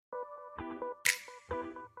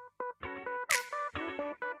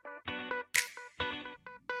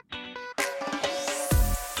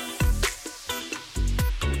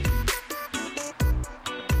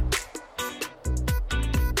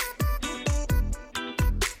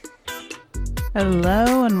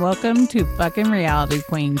Hello and welcome to Fucking Reality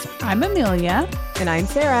Queens. I'm Amelia. And I'm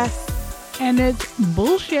Sarah. And it's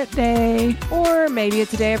bullshit day. Or maybe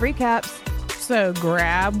it's a day of recaps. So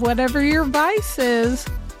grab whatever your vice is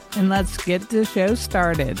and let's get the show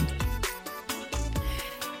started.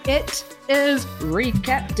 It is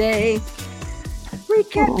recap day.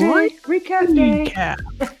 Recap day. Recap day.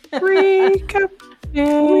 Recap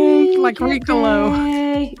day. Like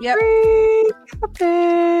Ricolo. Yep. Recap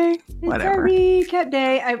day. Whatever. It's a recap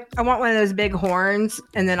day. I want one of those big horns,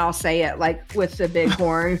 and then I'll say it like with the big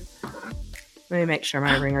horn. Let me make sure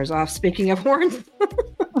my ringer's off. Speaking of horns.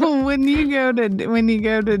 when you go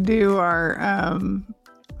to do our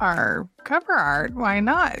cover art, why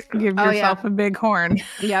not give yourself a big horn?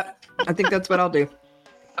 Yep. I think that's what I'll do.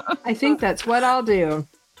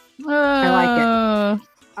 I like it.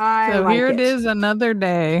 So here it is, another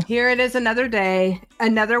day. Here it is, another day.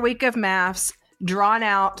 Another week of maths drawn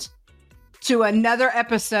out to another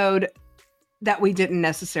episode that we didn't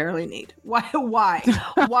necessarily need. Why?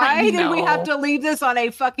 Why did we have to leave this on a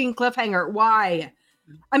fucking cliffhanger? Why?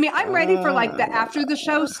 I mean, I'm ready for like the after the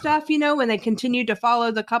show stuff, you know, when they continue to follow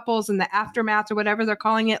the couples and the aftermath or whatever they're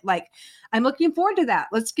calling it. Like, I'm looking forward to that.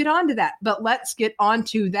 Let's get on to that. But let's get on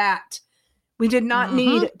to that. We did not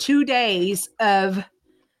need 2 days of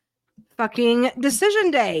fucking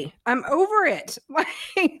decision day. I'm over it. Like,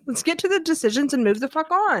 let's get to the decisions and move the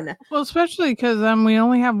fuck on. Well, especially because we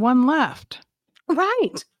only have one left.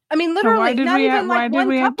 Right. I mean, literally, why did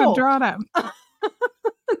we have to draw it up?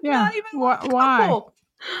 Yeah. Not even why?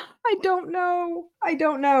 I don't know.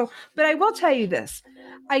 But I will tell you this.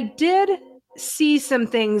 I did see some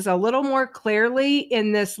things a little more clearly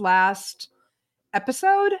in this last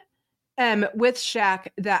episode with Shaq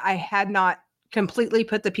that I had not completely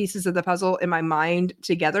put the pieces of the puzzle in my mind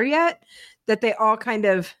together yet, that they all kind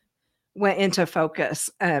of went into focus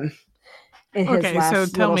in his last so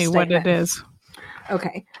tell me statement. what it is.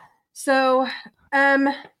 Okay. So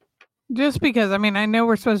just because, I mean, I know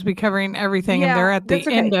we're supposed to be covering everything and they're at the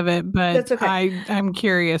end of it, but I'm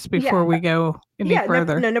curious before we go any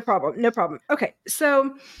further. No problem. Okay.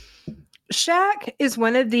 So Shaq is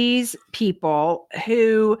one of these people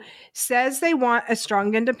who says they want a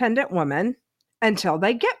strong, independent woman until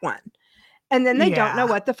they get one. And then they don't know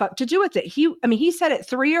what the fuck to do with it. He said it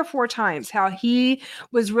 3 or 4 times how he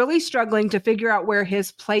was really struggling to figure out where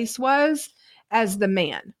his place was as the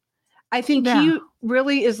man. I think he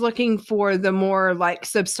really is looking for the more like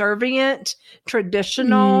subservient,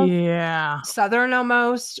 traditional, Southern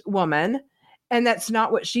almost woman. And that's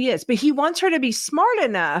not what she is. But he wants her to be smart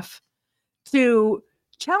enough to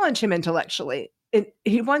challenge him intellectually.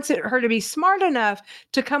 He wants her to be smart enough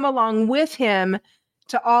to come along with him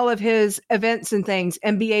to all of his events and things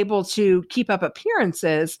and be able to keep up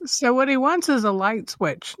appearances. So what he wants is a light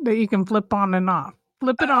switch that you can flip on and off.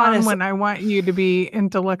 Flip it on when I want you to be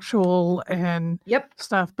intellectual and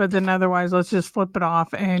stuff, but then otherwise let's just flip it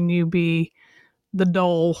off and you be the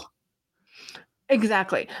dole.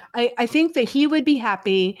 Exactly. I think that he would be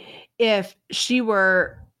happy if she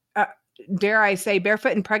were, dare I say,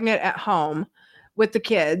 barefoot and pregnant at home with the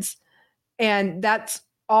kids. And that's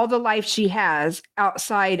all the life she has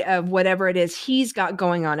outside of whatever it is he's got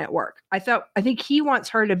going on at work. I think he wants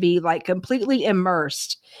her to be like completely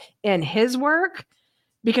immersed in his work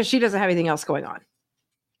because she doesn't have anything else going on.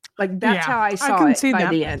 Like that's how I saw it by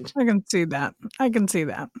the end. I can see that.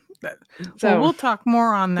 So we'll talk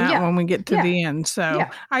more on that when we get to the end. So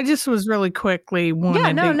I just was really quickly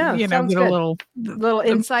wanting to, get a little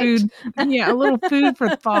insight. Food, a little food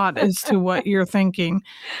for thought as to what you're thinking.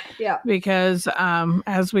 Yeah. Because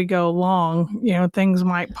as we go along, things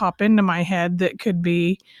might pop into my head that could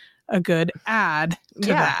be a good add to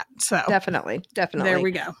that. So definitely. There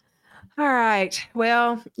we go. All right.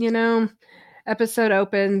 Well, episode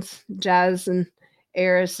opens. Jazz and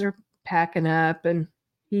Eris are packing up and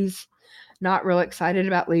he's not real excited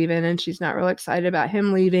about leaving and she's not real excited about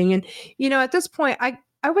him leaving. And, at this point, I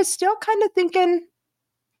was still kind of thinking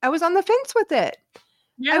I was on the fence with it.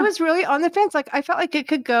 Yeah. I was really on the fence. Like, I felt like it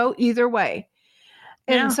could go either way.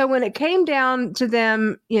 And so when it came down to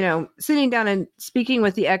them, sitting down and speaking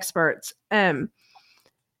with the experts,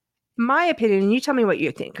 my opinion, and you tell me what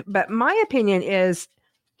you think, but my opinion is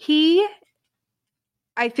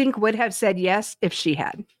I think would have said yes if she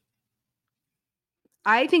had.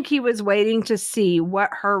 I think he was waiting to see what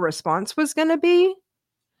her response was going to be.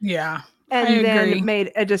 Yeah. And then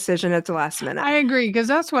made a decision at the last minute. I agree, because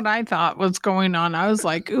that's what I thought was going on. I was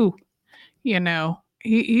like, ooh,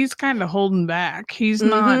 he's kind of holding back. He's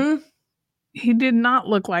not, he did not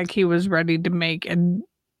look like he was ready to make a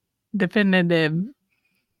definitive,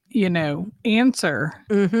 answer.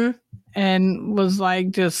 and was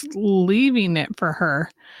like just leaving it for her.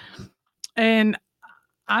 And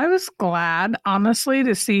I was glad, honestly,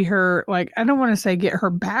 to see her, like, I don't want to say get her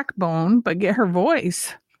backbone, but get her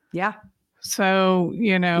voice. Yeah. So,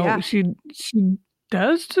 she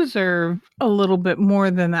does deserve a little bit more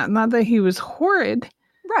than that. Not that he was horrid.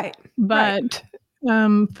 Right. But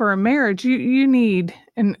for a marriage, you need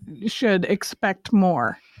and should expect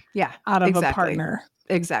more out of a partner.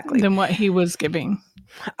 Exactly. Than what he was giving.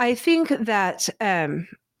 I think that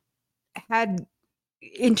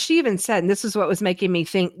and she even said, and this is what was making me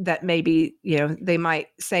think that maybe, they might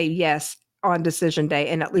say yes on decision day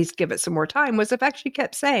and at least give it some more time, was the fact she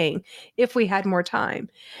kept saying, if we had more time.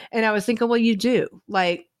 And I was thinking, well, you do.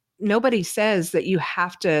 Like, nobody says that you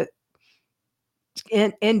have to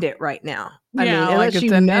end it right now. I mean, like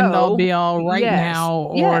it's an end all be all right now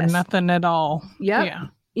or nothing at all. Yep.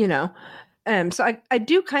 Yeah. So I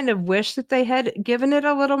do kind of wish that they had given it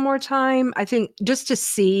a little more time. I think just to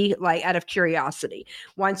see, like, out of curiosity,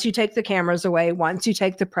 once you take the cameras away, once you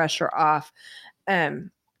take the pressure off,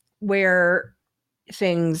 where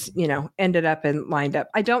things, ended up and lined up.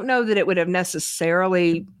 I don't know that it would have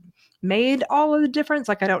necessarily made all of the difference.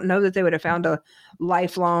 Like, I don't know that they would have found a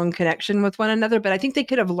lifelong connection with one another, but I think they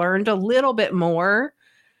could have learned a little bit more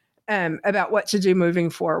about what to do moving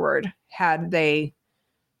forward had they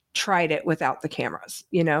tried it without the cameras.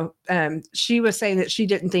 She was saying that she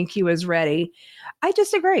didn't think he was ready. I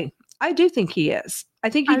disagree. I do think he is.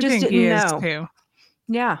 I think he just didn't know. Too.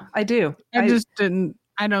 Yeah, I do.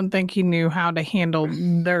 I don't think he knew how to handle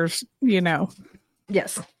theirs,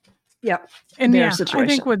 Yes. Yep. And I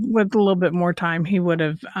think with a little bit more time, he would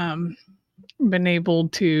have been able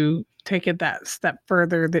to take it that step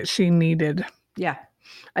further that she needed. Yeah,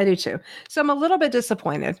 I do too. So I'm a little bit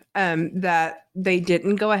disappointed that they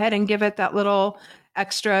didn't go ahead and give it that little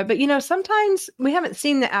extra. But, sometimes we haven't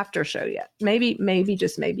seen the after show yet. Maybe,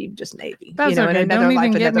 just maybe. That's okay. Don't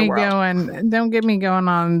even get me going. Don't get me going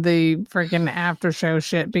on the freaking after show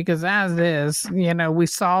shit, because as is, we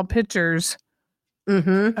saw pictures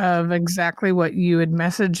of exactly what you had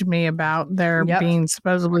messaged me about there being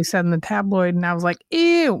supposedly said in the tabloid. And I was like,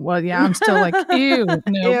 ew. Well, yeah, I'm still like, ew. Nope.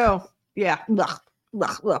 Ew. Yeah.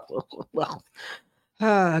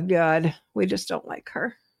 Oh, God. We just don't like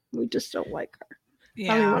her.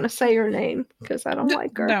 Yeah. I don't want to say her name because I don't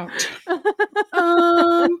like her. Don't.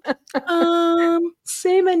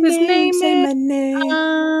 Say my name. Say my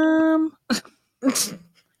name.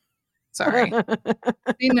 Sorry.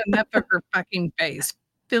 Seen enough of her fucking face.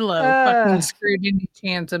 Philo fucking screwed any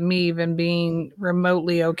chance of me even being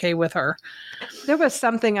remotely okay with her. There was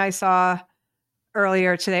something I saw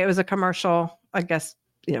earlier today. It was a commercial, I guess,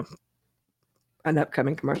 an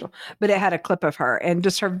upcoming commercial, but it had a clip of her and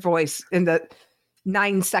just her voice in the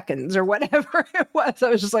 9 seconds or whatever it was. I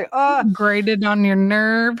was just like, oh, grated on your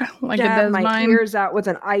nerve like it does my mine. Ears out with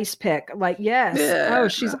an ice pick. Like, yes. Yeah. Oh,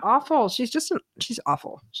 she's awful. She's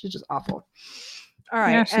awful. She's just awful. All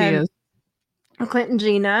right. Yeah, she is. Clint and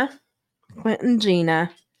Gina.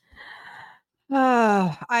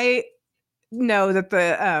 I know that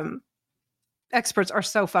the experts are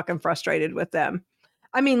so fucking frustrated with them.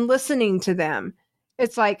 I mean, listening to them,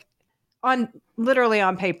 it's like literally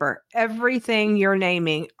on paper, everything you're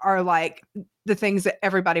naming are like the things that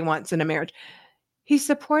everybody wants in a marriage. He's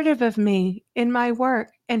supportive of me in my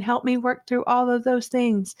work and helped me work through all of those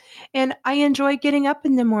things. And I enjoy getting up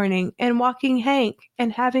in the morning and walking Hank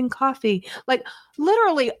and having coffee. Like,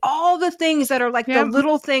 literally all the things that are like the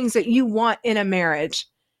little things that you want in a marriage.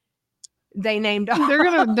 They named off.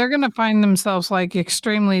 They're gonna find themselves like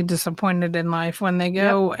extremely disappointed in life when they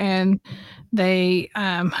go and they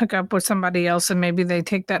hook up with somebody else, and maybe they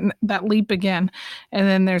take that leap again, and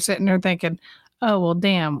then they're sitting there thinking, oh well,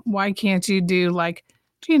 damn, why can't you do like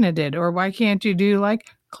Gina did, or why can't you do like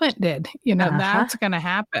Clint did? That's gonna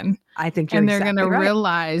happen. I think and they're gonna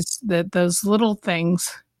realize that those little things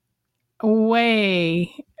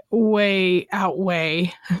way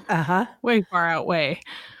outweigh way far outweigh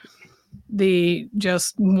the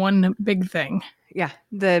just one big thing. Yeah,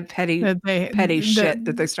 the petty shit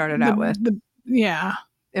that they started out with.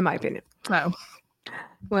 In my opinion. Oh,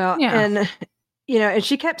 well, and and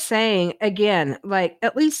she kept saying again, like,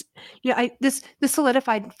 at least this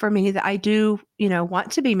solidified for me that I do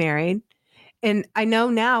want to be married, and I know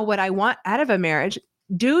now what I want out of a marriage.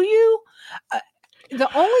 Do you? The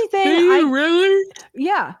only thing really?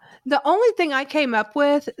 Yeah. The only thing I came up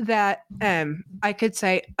with that I could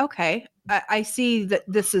say, okay, I see that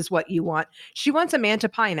this is what you want. She wants a man to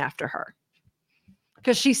pine after her.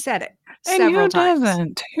 Because she said it several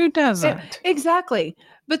times. Who doesn't? Exactly.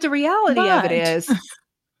 But the reality of it is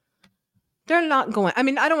they're not going. I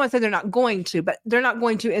mean, I don't want to say they're not going to, but they're not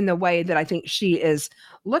going to in the way that I think she is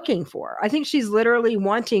looking for. I think she's literally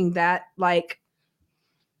wanting that, like,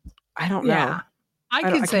 I don't know. I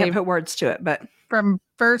can't put words to it, but from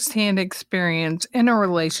firsthand experience in a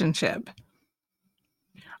relationship,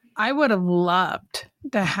 I would have loved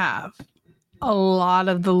to have a lot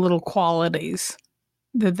of the little qualities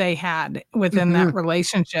that they had within that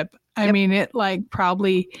relationship. I mean, it like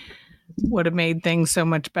probably would have made things so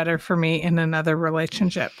much better for me in another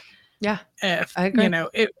relationship. Yeah. If, you know,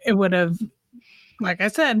 it would have, like I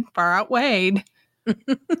said, far outweighed,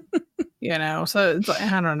 you know, so it's like,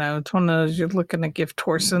 I don't know. It's one of those, you're looking to give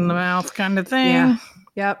horse in the mouth kind of thing. Yeah.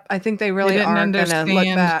 Yep. I think they really are going to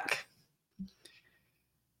look back.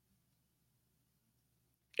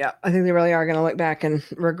 Yeah. I think they really are going to look back and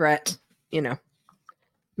regret, you know,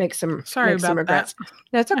 make some regrets. That.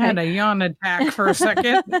 That's okay. I had a yawn attack for a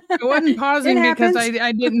second. I wasn't pausing because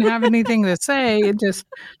I didn't have anything to say. It just,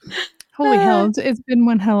 holy hell, it's been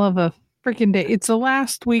one hell of a freaking day. It's the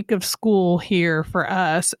last week of school here for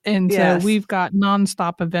us. And so we've got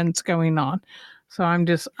nonstop events going on. So I'm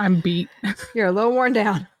beat. You're a little worn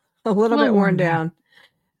down. A little bit worn down.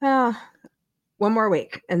 One more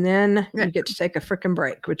week. And then you get to take a freaking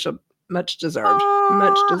break, which will much deserved.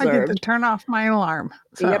 Much deserved. I get to turn off my alarm.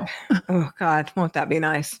 So. Yep. Oh God, won't that be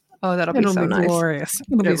nice? Oh, it'll be so nice. Glorious.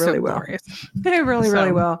 It'll be so glorious. It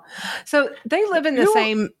really will. So they live in the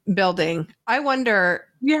same building. I wonder,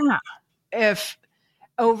 if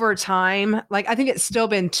over time, like I think it's still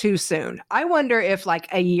been too soon. I wonder if like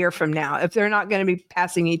a year from now, if they're not going to be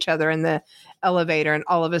passing each other in the elevator, and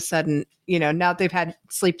all of a sudden, you know, now they've had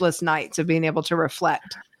sleepless nights of being able to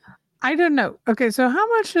reflect. I don't know. Okay, so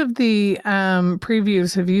how much of the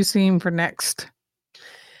previews have you seen for next?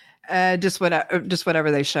 Just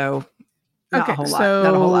whatever they show. Not a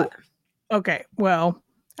whole lot. Okay, well,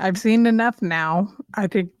 I've seen enough now. I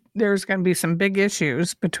think there's going to be some big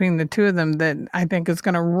issues between the two of them that I think is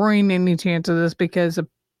going to ruin any chance of this, because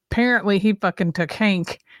apparently he fucking took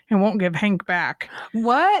Hank and won't give Hank back.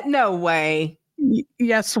 What? No way.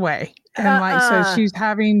 Yes way. And like, so she's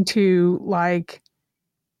having to like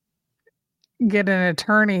get an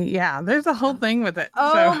attorney. Yeah, there's a whole thing with it.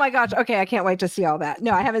 Oh my gosh. Okay, I can't wait to see all that.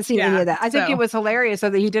 No, I haven't seen any of that. I think it was hilarious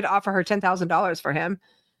that he did offer her $10,000 for him.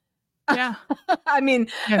 Yeah. I mean,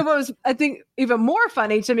 what was, I think, even more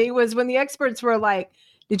funny to me was when the experts were like,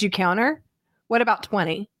 did you counter? What about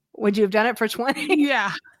 20? Would you have done it for 20?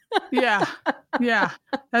 Yeah.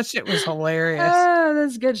 That shit was hilarious. Oh,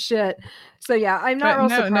 that's good shit. So yeah, I'm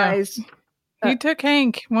not surprised. No. He took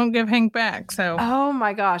Hank, won't give Hank back. So, oh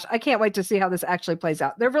my gosh, I can't wait to see how this actually plays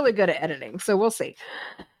out. They're really good at editing, so we'll see.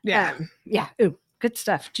 Yeah, Ooh, good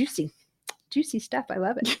stuff. Juicy stuff. I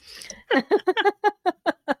love it.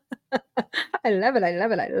 I love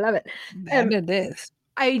it. It is.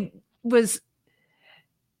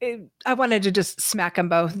 I wanted to just smack them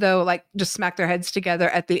both, though, like just smack their heads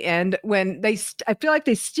together at the end when I feel like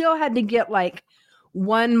they still had to get like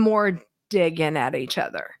one more dig in at each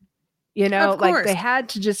other. You know, like they had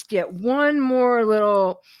to just get one more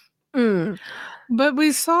little. But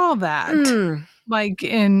we saw that like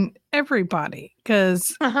in everybody,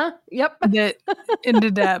 because that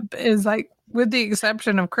ended up is like, with the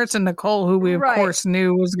exception of Chris and Nicole, who we of course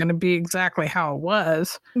knew was going to be exactly how it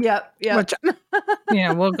was. Yep. Which,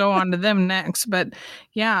 we'll go on to them next. But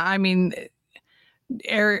yeah, I mean,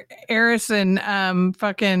 Eris and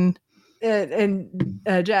fucking. And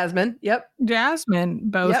Jasmine,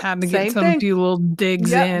 Jasmine both had to get some few little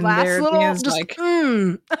digs in there. Just like,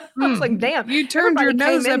 I was like, damn, you turned your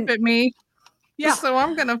nose up at me. Yeah, so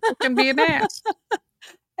I'm gonna fucking be an ass.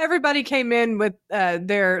 Everybody came in with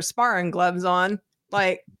their sparring gloves on,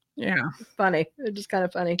 like, funny. It's just kind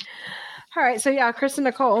of funny. All right, so yeah, Chris and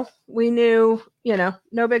Nicole, we knew,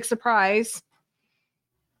 no big surprise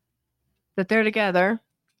that they're together.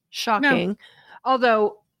 Shocking, no.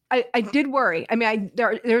 Although. I did worry. I mean,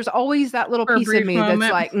 there's always that little piece of me that's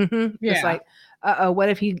like, it's like, what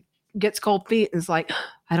if he gets cold feet? And it's like,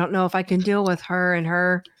 I don't know if I can deal with her and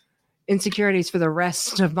her insecurities for the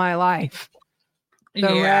rest of my life.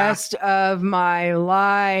 Rest of my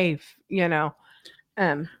life, Well,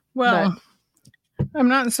 I'm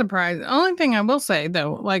not surprised. The only thing I will say,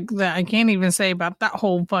 though, like that I can't even say about that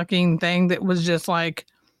whole fucking thing that was just like,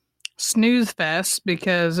 snooze fest,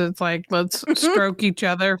 because it's like, let's stroke each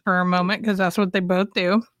other for a moment, because that's what they both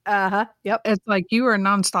do. Yep. It's like you are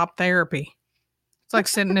nonstop therapy. It's like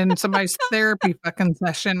sitting in somebody's therapy fucking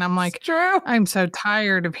session. I'm like, true. I'm so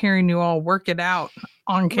tired of hearing you all work it out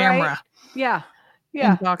on camera. Right? Yeah.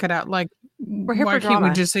 And talk it out. Like, we're here why for drama.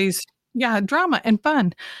 Can't we just say Yeah, drama and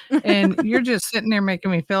fun. And you're just sitting there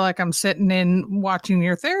making me feel like I'm sitting in watching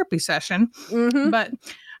your therapy session. Mm-hmm. But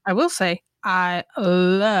I will say, I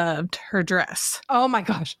loved her dress. Oh my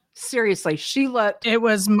gosh. Seriously, she looked It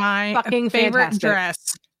was my fucking favorite fantastic.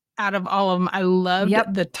 dress out of all of them. I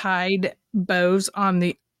loved the tied bows on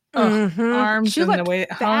the arms she and looked the way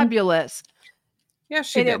it hung. fabulous. Yeah,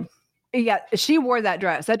 she did. She wore that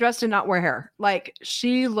dress. That dress did not wear hair. Like,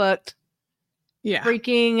 she looked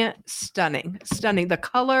freaking stunning. The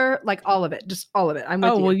color, like all of it, just all of it. I'm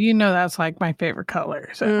with you. Well, you know that's like my favorite color.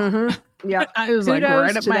 So yeah, I was like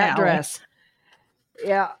right up my alley. Dress.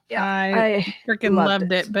 Yeah, I freaking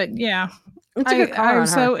loved it. But yeah, it's a good color on her.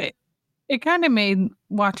 So it kind of made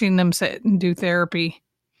watching them sit and do therapy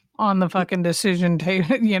on the fucking decision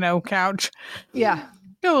table, couch. Yeah.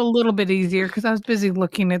 Go a little bit easier because I was busy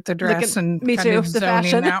looking at the dress and me too, the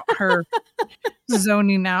fashion.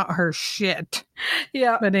 Zoning out her shit.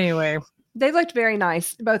 Yeah. But anyway. They looked very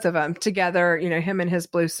nice, both of them together, him in his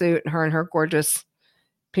blue suit and her in her gorgeous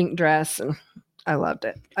pink dress. And I loved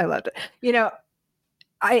it.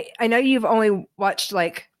 I know you've only watched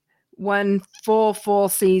like one full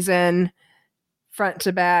season front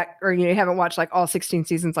to back, or you haven't watched like all 16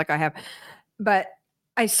 seasons like I have. But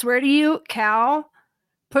I swear to you, Cal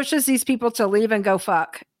pushes these people to leave and go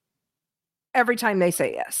fuck every time they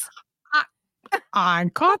say yes. I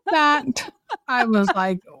caught that. I was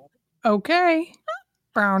like, okay.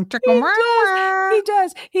 Brown chicken. He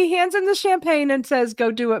does. He hands him the champagne and says,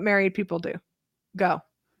 go do what married people do. Go.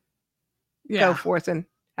 Yeah. Go forth and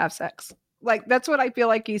have sex. Like, that's what I feel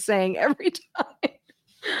like he's saying every time.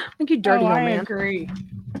 Like, you dirty old man. I agree.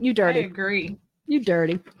 You dirty. I agree. You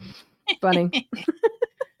dirty. Funny.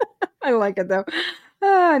 I like it though.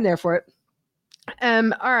 I'm there for it.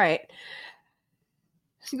 All right.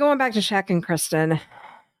 So going back to Shaq and Kristen.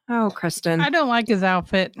 Oh, Kristen. I don't like his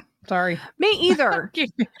outfit. Sorry. Me either.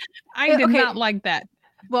 I did not like that.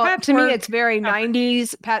 Well, patchwork. To me, it's very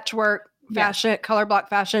 90s patchwork fashion, color block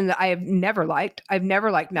fashion that I have never liked. I've never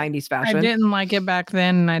liked 90s fashion. I didn't like it back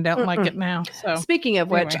then, and I don't like it now. So, speaking of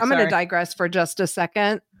which, I'm going to digress for just a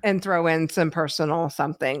second and throw in some personal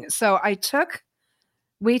something. So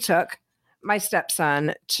we took my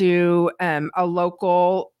stepson to a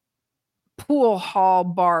local pool hall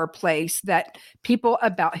bar place that people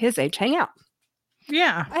about his age hang out.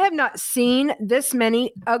 Yeah. I have not seen this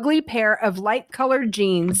many ugly pair of light colored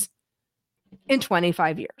jeans in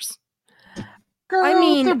 25 years.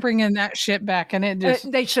 Girl, they're bringing that shit back, and it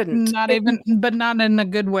just they shouldn't. But not in a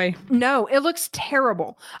good way. No, it looks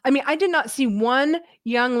terrible. I mean, I did not see one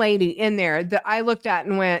young lady in there that I looked at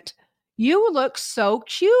and went, you look so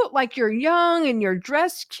cute. Like, you're young and you're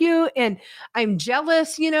dressed cute. And I'm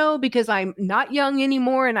jealous, because I'm not young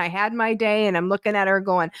anymore. And I had my day, and I'm looking at her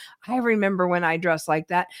going, I remember when I dressed like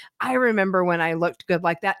that. I remember when I looked good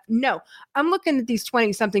like that. No, I'm looking at these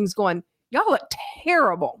 20 somethings going, y'all look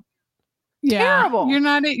terrible. Yeah, terrible. You're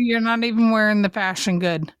not even wearing the fashion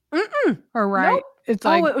good. Or right. Nope. It's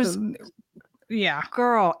like, it was,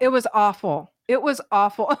 girl, it was awful. It was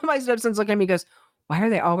awful. My stepson's looking at me and goes, why are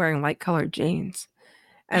they all wearing light colored jeans?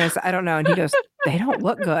 And I said, I don't know. And he goes, they don't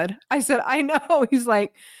look good. I said, I know. He's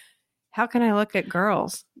like, how can I look at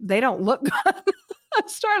girls? They don't look good. I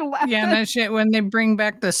started laughing. Yeah, that shit, when they bring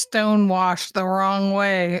back the stone wash the wrong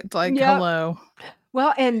way, it's like, hello.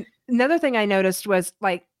 Well, and another thing I noticed was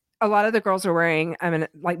like a lot of the girls are wearing,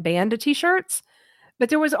 like band shirts, but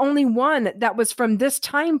there was only one that was from this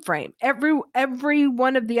time frame. Every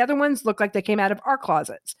one of the other ones looked like they came out of our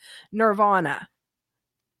closets. Nirvana.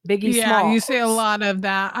 Biggie Smalls. You see a lot of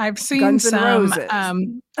that. I've seen Guns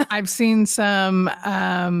some. I've seen some.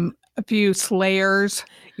 A few Slayers.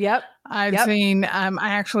 Yep. I've seen. I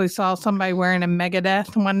actually saw somebody wearing a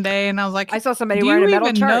Megadeth one day, and I was like, I saw somebody wearing a Metal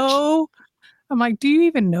Church. Know? I'm like, do you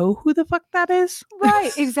even know who the fuck that is?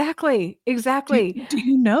 Right. Exactly. Do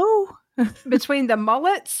you know? Between the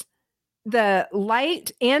mullets, the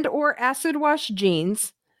light and or acid wash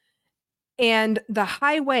jeans, and the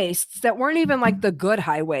high waists that weren't even like the good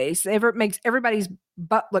high waists. It makes everybody's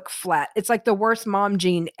butt look flat. It's like the worst mom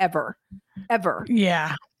jean ever.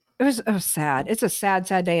 Yeah. It was sad. It's a sad,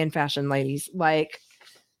 sad day in fashion, ladies. Like,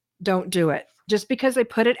 don't do it. Just because they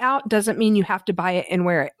put it out doesn't mean you have to buy it and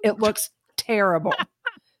wear it. It looks terrible.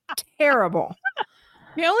 Terrible.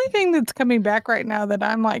 The only thing that's coming back right now that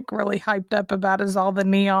I'm like really hyped up about is all the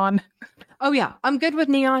neon. Oh yeah. I'm good with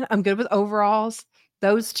neon. I'm good with overalls.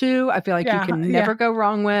 Those two, I feel like you can never go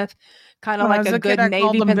wrong with. Kind of like a good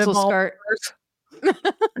navy pencil skirt.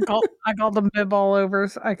 I called them bib all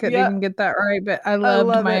overs. I couldn't even get that right, but I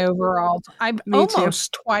loved my overalls. I've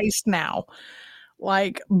almost twice now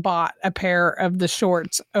like bought a pair of the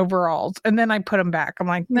shorts overalls and then I put them back. I'm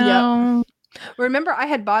like, no. Yep. Remember, I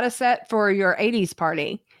had bought a set for your 80s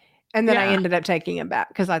party. And then I ended up taking them back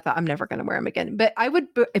because I thought I'm never going to wear them again. But I would,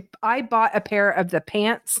 if I bought a pair of the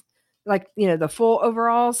pants, like, the full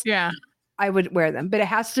overalls, I would wear them. But it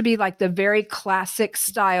has to be like the very classic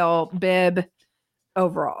style bib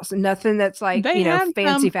overalls. Nothing that's like,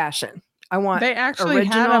 fancy fashion. I want They actually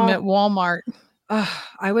had them at Walmart.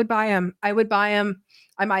 I would buy them. I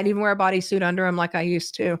might even wear a bodysuit under them like I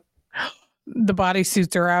used to. The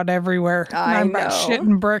bodysuits are out everywhere. I'm about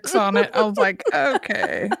shitting bricks on it. I was like,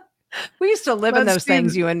 okay. We used to live in those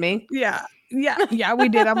things, you and me. Yeah, we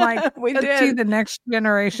did. I'm like, let's see the next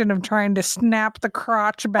generation of trying to snap the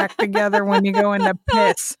crotch back together when you go into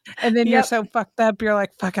piss. And then you're so fucked up, you're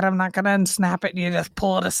like, fuck it, I'm not going to unsnap it. And you just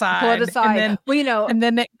pull it aside. And then, and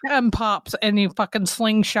then it pops and you fucking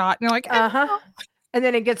slingshot. And you're like, And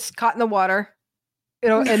then it gets caught in the water.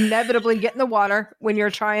 It'll inevitably get in the water when you're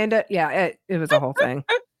trying to. Yeah, it was a whole thing.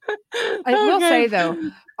 I will say, though,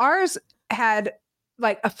 ours had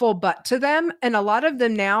like a full butt to them, and a lot of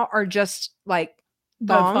them now are just like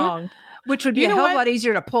thong. Which would be a hell of a lot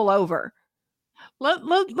easier to pull over.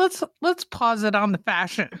 Let's pause it on the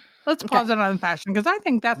fashion. Let's pause it on the fashion because I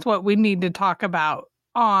think that's what we need to talk about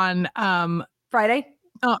on Friday.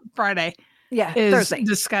 Friday. Yeah, is Thursday.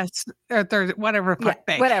 Discuss or Thursday, whatever.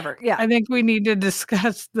 Whatever. Yeah, I think we need to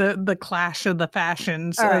discuss the clash of the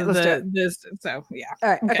fashions. All right, let's do it. So yeah. All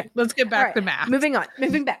right. Okay. Let's get back to math. Moving on.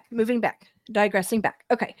 Moving back. Digressing back.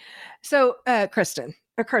 Okay. So, Kirsten.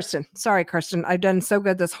 Sorry, Kirsten. I've done so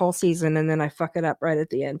good this whole season, and then I fuck it up right at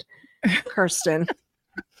the end. Kirsten.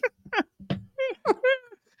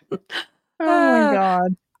 Oh my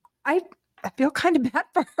God. I feel kind of bad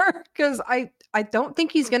for her because I don't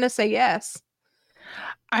think he's going to say yes.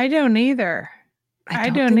 I don't either. I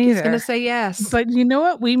don't think he's going to say yes. But you know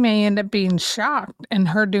what? We may end up being shocked and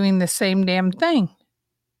her doing the same damn thing.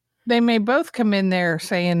 They may both come in there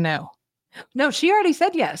saying no. No, she already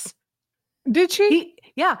said yes. Did she?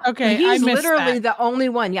 Yeah. Okay. He's literally the only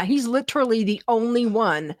one. Yeah. He's literally the only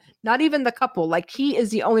one. Not even the couple. Like he is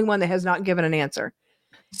the only one that has not given an answer.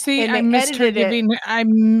 See, I missed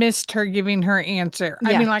her giving her answer. Yeah,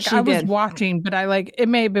 I mean, like I was watching, but it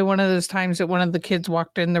may have been one of those times that one of the kids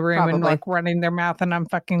walked in the room and like running their mouth and I'm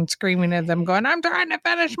fucking screaming at them going, I'm trying to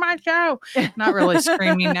finish my show. Not really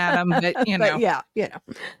screaming at them, but But yeah,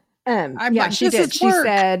 like, she did.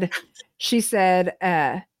 She said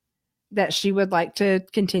that she would like to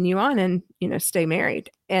continue on and, stay married.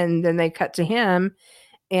 And then they cut to him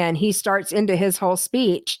and he starts into his whole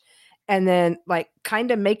speech. And then like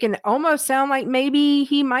kind of making it almost sound like maybe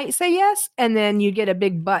he might say yes. And then you get a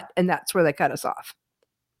big but, and that's where they cut us off.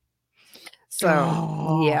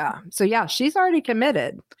 So, yeah. So, yeah, she's already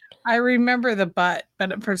committed. I remember the but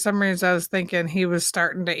for some reason I was thinking he was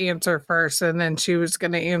starting to answer first and then she was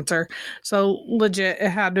going to answer. So legit,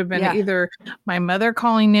 it had to have been either my mother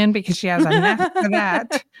calling in because she has a knack for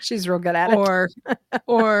that. She's real good at it.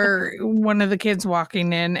 Or one of the kids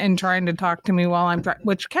walking in and trying to talk to me while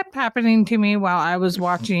which kept happening to me while I was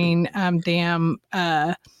watching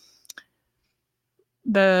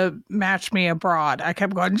the Match Me Abroad. I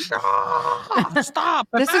kept going, stop.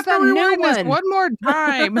 This is a new one. One more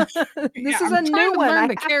time. This is a new one. I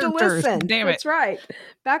have to listen. Damn it. That's right.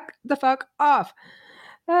 Back the fuck off.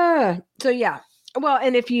 So yeah. Well,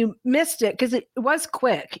 and if you missed it, because it was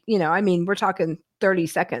quick, we're talking 30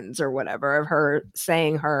 seconds or whatever of her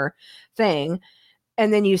saying her thing.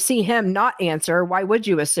 And then you see him not answer. Why would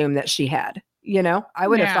you assume that she had? I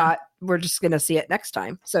would have thought we're just going to see it next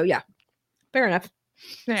time. So yeah, fair enough.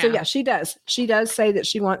 Yeah. So yeah, she does. She does say that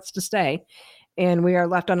she wants to stay, and we are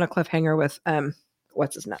left on a cliffhanger with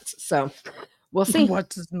what's his nuts. So we'll see.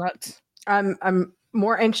 What's his nuts? I'm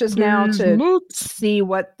more anxious now to see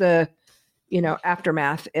what the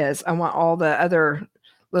aftermath is. I want all the other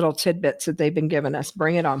little tidbits that they've been giving us.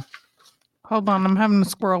 Bring it on. Hold on, I'm having a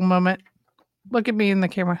squirrel moment. Look at me in the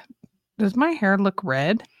camera. Does my hair look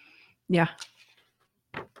red? Yeah,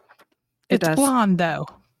 it's blonde though.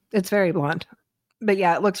 It's very blonde. But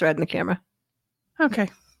yeah, it looks red in the camera. Okay.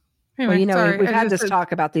 Anyway, well, we've had this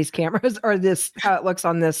talk about these cameras or this, how it looks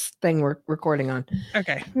on this thing we're recording on.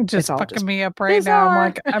 Okay. It's fucking me up right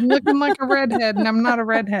now. I'm looking like a redhead and I'm not a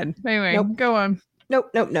redhead. Anyway, Go on.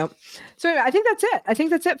 Nope. So I think that's it. I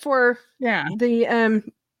think that's it for the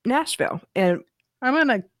Nashville. And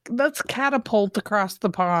let's catapult across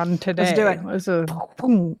the pond today. Let's do it.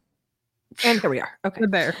 And here we are. Okay. We're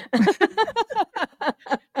there.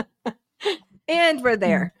 And we're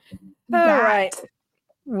there. All right.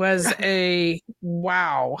 Was a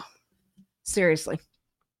wow. Seriously.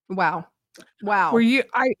 Wow. Wow. Were you?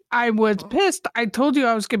 I was pissed. I told you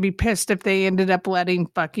I was gonna be pissed if they ended up letting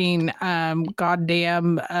fucking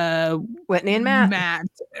goddamn Whitney and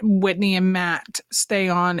Whitney and Matt stay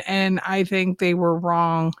on, and I think they were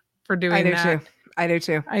wrong for doing that. I do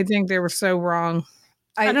too. I think they were so wrong.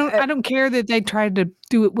 I don't care that they tried to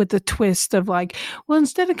do it with a twist of like, well,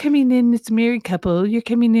 instead of coming in as a married couple, you're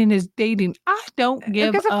coming in as dating. I don't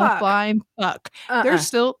give a flying fuck. They're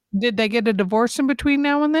still. Did they get a divorce in between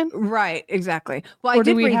now and then? Right, exactly. Well, I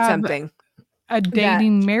did read something. A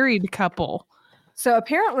dating married couple. So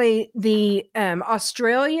apparently, the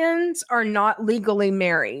Australians are not legally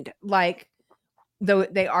married, like though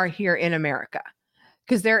they are here in America.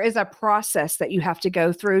 Because there is a process that you have to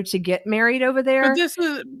go through to get married over there. But this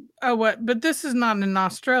is But this is not in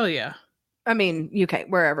Australia. I mean, UK,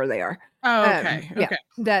 wherever they are. Oh, okay. Yeah,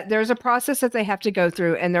 that there's a process that they have to go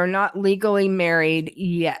through, and they're not legally married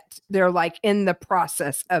yet. They're like in the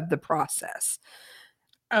process of the process.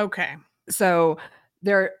 Okay. So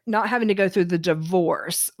they're not having to go through the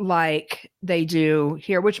divorce like they do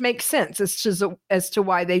here, which makes sense as to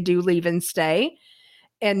why they do leave and stay,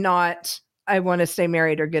 and not I want to stay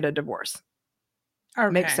married or get a divorce.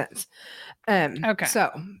 Okay. Makes sense. Okay.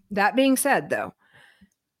 So that being said, though,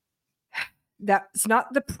 that's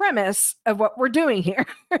not the premise of what we're doing here.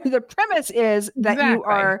 The premise is that you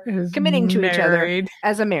are committing to each other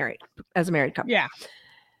as a married couple. Yeah.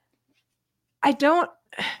 I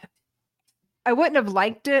wouldn't have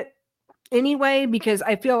liked it anyway, because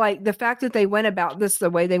I feel like the fact that they went about this the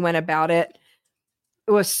way they went about it,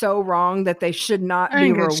 it was so wrong that they should not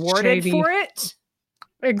be rewarded for it.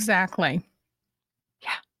 Exactly. Yeah.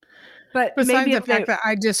 But besides maybe the fact that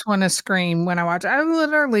I just want to scream when I watch, I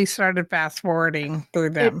literally started fast forwarding through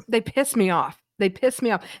them. They piss me off.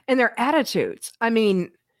 And their attitudes. I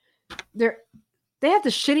mean, they have the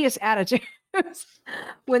shittiest attitudes.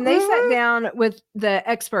 When they sat down with the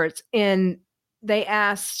experts and they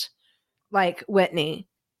asked, like, Whitney,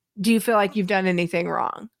 do you feel like you've done anything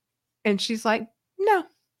wrong? And she's like, no.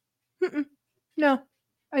 No,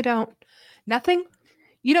 I don't. Nothing?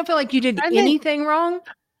 You don't feel like you did anything wrong?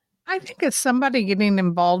 I think as somebody getting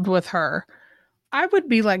involved with her, I would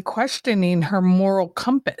be like questioning her moral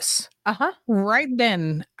compass. Right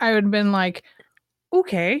then, I would have been like,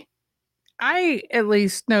 okay, I at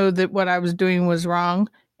least know that what I was doing was wrong.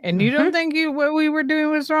 And you don't think what we were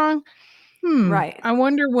doing was wrong? Right. I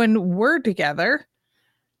wonder when we're together,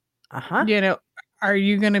 you know, are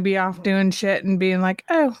you going to be off doing shit and being like,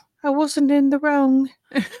 oh, I wasn't in the wrong?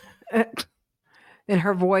 In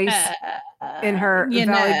her voice, in her Valley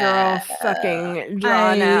Girl fucking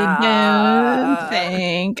drawn out. I don't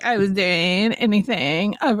think I was doing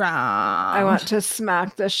anything wrong. I want to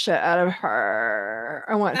smack the shit out of her.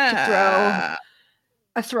 I want to throw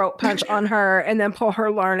a throat punch on her and then pull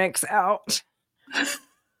her larynx out.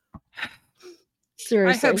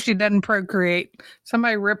 Seriously. I hope she doesn't procreate.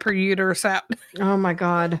 Somebody rip her uterus out. Oh my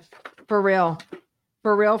God. For real.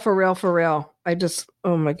 For real.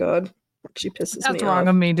 Oh my God. She pisses me off. That's wrong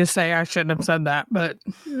of me to say. I shouldn't have said that, but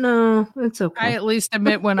no, it's okay. I at least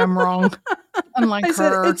admit when I'm wrong. Unlike her.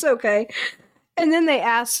 Said, it's okay. And then they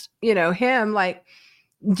asked, him, like,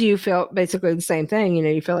 do you feel basically the same thing?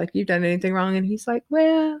 You feel like you've done anything wrong? And he's like,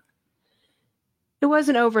 well, it was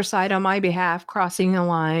an oversight on my behalf, crossing a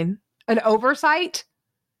line. An oversight?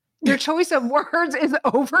 Your choice of words is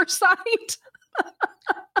oversight?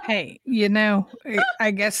 Hey,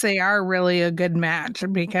 I guess they are really a good match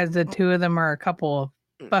because the two of them are a couple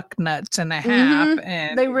of fuck nuts and a half.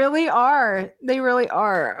 And they really are.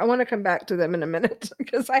 I want to come back to them in a minute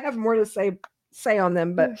because I have more to say on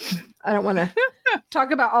them, but I don't want to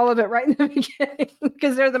talk about all of it right in the beginning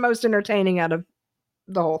because they're the most entertaining out of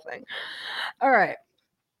the whole thing. All right,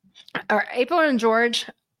 April and George.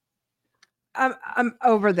 I'm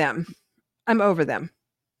over them.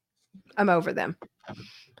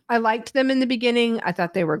 I liked them in the beginning. I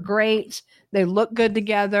thought they were great. They looked good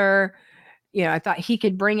together. I thought he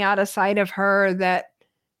could bring out a side of her that,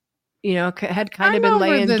 had kind of been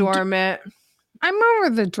laying dormant. I'm over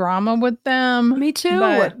the drama with them. Me too.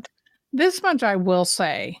 But this much I will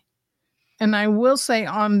say, and I will say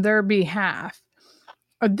on their behalf,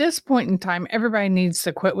 at this point in time, everybody needs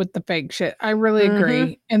to quit with the fake shit. I really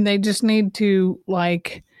agree. And they just need to,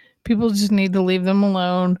 people just need to leave them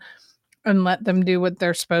alone and let them do what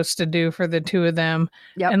they're supposed to do for the two of them.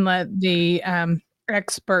 Yep. And let the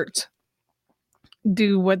experts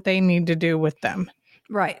do what they need to do with them.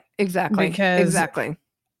 Right. Exactly. Exactly.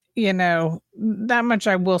 That much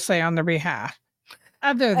I will say on their behalf.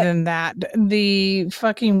 Other than that, the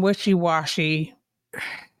fucking wishy-washy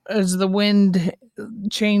as the wind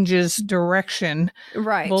changes direction,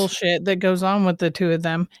 right? Bullshit that goes on with the two of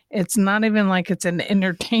them. It's not even like it's an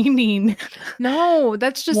entertaining. No,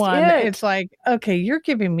 that's just one. it. It's like, okay, you're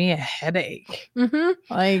giving me a headache. Mm-hmm.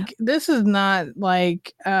 Like this is not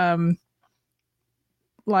like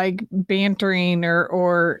bantering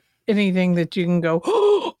or anything that you can go,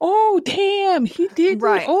 oh damn, he did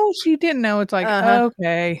right. Oh, she didn't know. It's like,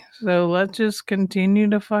 okay, so let's just continue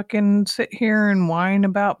to fucking sit here and whine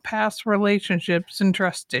about past relationships and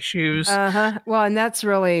trust issues. Well, and that's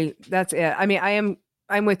it. I mean,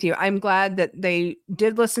 I'm with you. I'm glad that they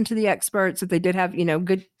did listen to the experts, that they did have,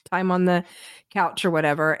 good time on the couch or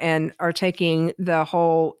whatever, and are taking the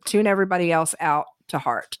whole tune everybody else out to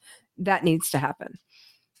heart. That needs to happen.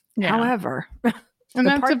 Yeah. However, and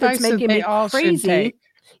the part that's making me crazy.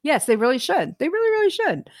 Yes, they really should. They really, really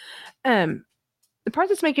should. The part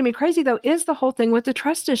that's making me crazy though is the whole thing with the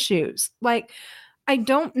trust issues. Like, I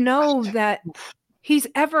don't know that he's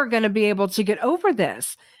ever going to be able to get over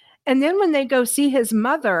this. And then when they go see his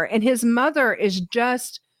mother, and his mother is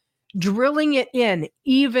just drilling it in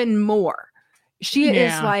even more. She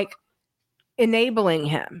is like enabling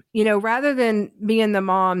him, rather than being the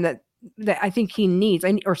mom that I think he needs,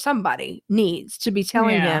 or somebody needs to be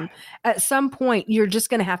telling him at some point, you're just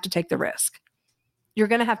going to have to take the risk. You're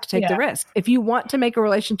going to have to take the risk. If you want to make a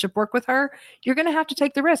relationship work with her, you're going to have to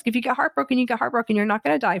take the risk. If you get heartbroken, you get heartbroken. You're not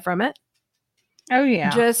going to die from it. Oh, yeah.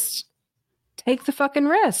 Just take the fucking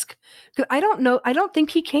risk. Because I don't know. I don't think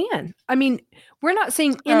he can. I mean, we're not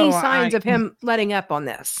seeing any signs of him letting up on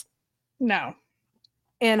this. No.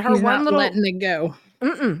 And her letting it go.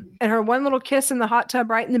 And her one little kiss in the hot tub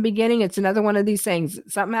right in the beginning, it's another one of these things.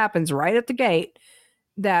 Something happens right at the gate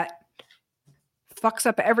that fucks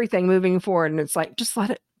up everything moving forward. And it's like, just let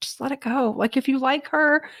it go. Like, if you like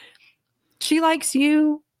her, she likes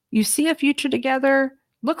you, you see a future together,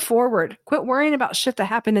 look forward. Quit worrying about shit that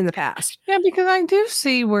happened in the past. Yeah, because I do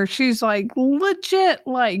see where she's like legit,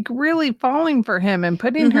 like really falling for him and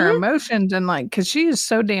putting her emotions in, like, because she is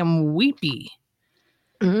so damn weepy.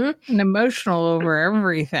 And emotional over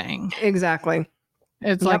everything. Exactly.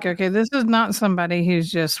 It's like, okay, this is not somebody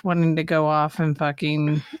who's just wanting to go off and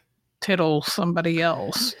fucking tittle somebody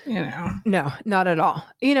else, No, not at all.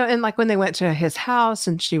 And like when they went to his house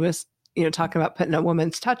and she was, talking about putting a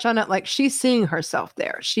woman's touch on it, like she's seeing herself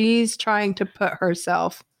there. She's trying to put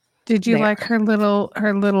herself. Did you like her little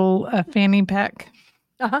fanny pack?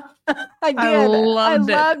 I did. I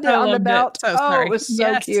loved it on the belt. It was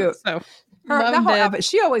so cute. That whole outfit,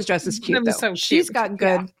 she always dresses cute though. So she's got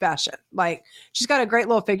good fashion. Like, she's got a great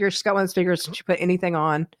little figure. She's got one of those figures she put anything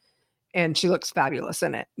on, and she looks fabulous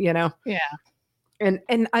in it. Yeah. And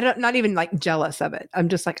I don't, not even like jealous of it. I'm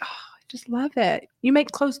just like, oh, I just love it. You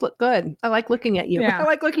make clothes look good. I like looking at you. I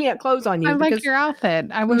like looking at clothes on you. I like your outfit.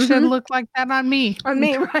 I wish it looked like that on me. On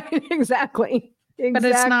me, right? Exactly. But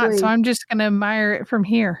it's not. So I'm just gonna admire it from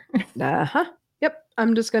here. Yep.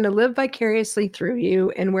 I'm just going to live vicariously through you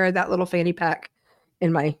and wear that little fanny pack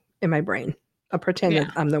in my brain. I'll pretend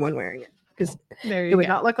that I'm the one wearing it, because it would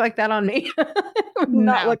not look like that on me. It would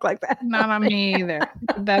not look like that. Not on me either.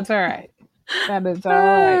 That's all right. That is all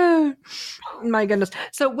right. My goodness.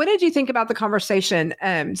 So what did you think about the conversation,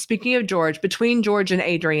 speaking of George, between George and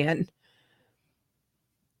Adrienne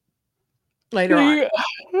later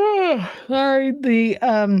on? Sorry,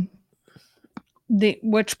 the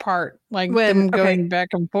which part, like them going back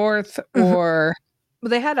and forth, or well,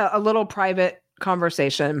 they had a little private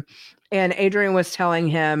conversation, and Adrienne was telling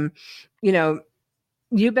him, you've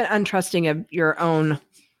been untrusting of your own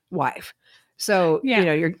wife, so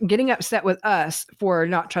you're getting upset with us for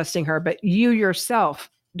not trusting her, but you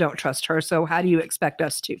yourself don't trust her, so how do you expect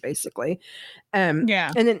us to, basically? And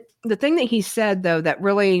then the thing that he said though that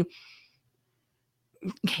really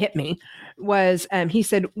hit me was, he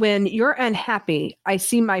said, when you're unhappy, I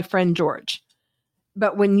see my friend George,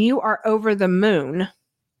 but when you are over the moon,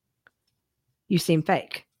 you seem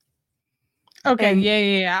fake. Okay.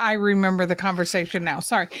 Yeah. I remember the conversation now.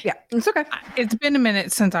 Sorry. Yeah, it's okay. It's been a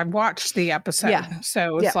minute since I watched the episode. Yeah.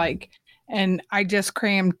 So it's like, and I just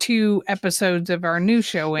crammed 2 episodes of our new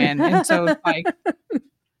show in. And so it's like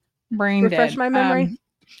brain refresh dead. my memory.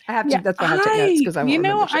 I have to. That's why I have to notes, because I won't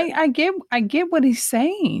remember. I get what he's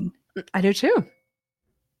saying. I do too.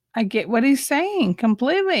 I get what he's saying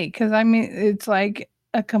completely, because I mean, it's like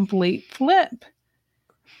a complete flip.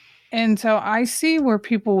 And so I see where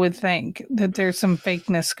people would think that there's some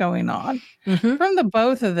fakeness going on from the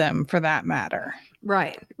both of them, for that matter.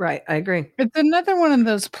 Right. I agree. It's another one of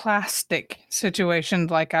those plastic situations,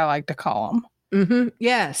 like I like to call them.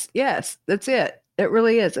 Yes, that's it. It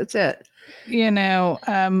really is. It's it.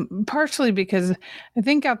 Partially because I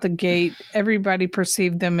think out the gate, everybody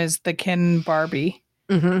perceived them as the Ken and Barbie.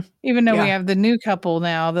 Mm-hmm. Even though we have the new couple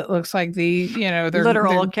now that looks like they're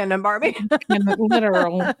literal Ken and Barbie,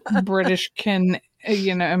 literal British Ken,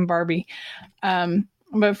 and Barbie.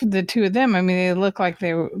 But for the two of them, I mean, they look like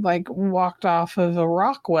they like walked off of a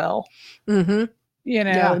Rockwell.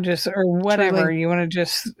 Mm-hmm. Just or whatever. Truly. You want to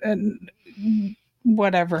just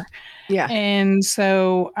whatever. Yeah. And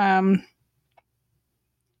so I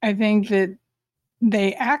think that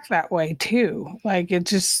they act that way too. Like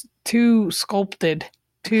it's just too sculpted,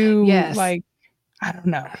 too like I don't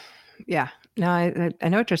know. Yeah. No, I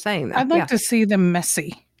know what you're saying. Though. I'd like to see them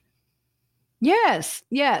messy. Yes.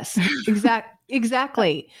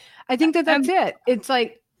 Exactly. I think that's it. It's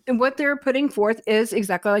like what they're putting forth is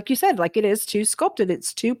exactly like you said. Like it is too sculpted.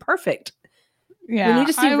 It's too perfect. Yeah, we need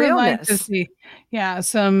to see realness. Like to see,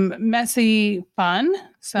 some messy fun,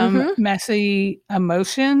 some messy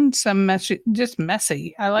emotion, some messy, just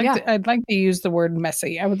messy. I'd like to use the word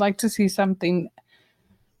messy. I would like to see something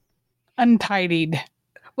untidied.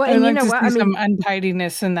 Well, and I'd like to see some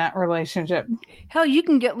untidiness in that relationship. Hell, you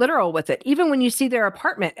can get literal with it. Even when you see their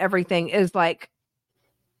apartment, everything is like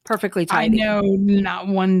perfectly tidy. I know not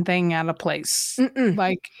one thing out of place. Mm-mm.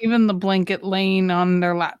 Like even the blanket laying on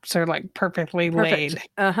their laps are like perfectly laid.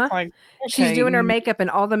 Uh-huh. Like, okay. She's doing her makeup and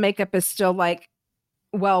all the makeup is still like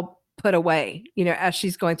well put away, as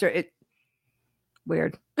she's going through it.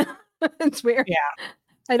 Weird. It's weird. Yeah.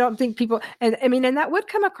 I don't think people, and that would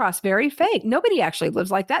come across very fake. Nobody actually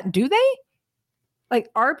lives like that, do they? Like,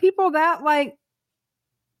 are people that like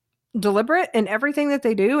deliberate in everything that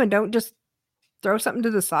they do and don't just throw something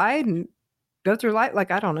to the side and go through life? Like,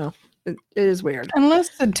 I don't know. It is weird.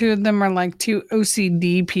 Unless the two of them are like two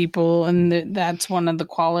OCD people, and that's one of the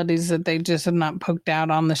qualities that they just have not poked out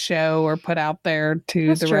on the show or put out there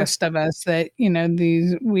to the rest of us. That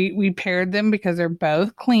these we paired them because they're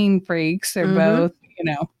both clean freaks. They're both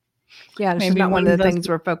Yeah, maybe not one of the things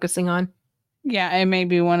we're focusing on. Yeah, it may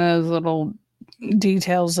be one of those little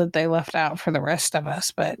details that they left out for the rest of us.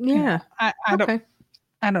 But I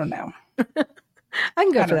don't know. I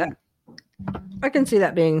can go for that. I can see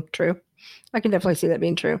that being true. I can definitely see that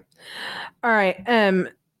being true. All right.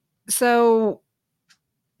 So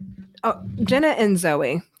Jenna and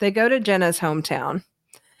Zoe, they go to Jenna's hometown.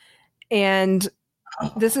 And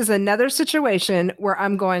this is another situation where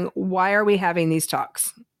I'm going, why are we having these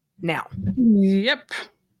talks now? Yep.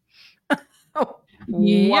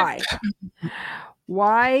 Why? Yep.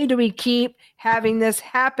 Why do we keep having this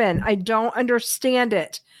happen? I don't understand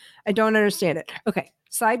it. Okay.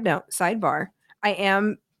 Side note, sidebar. I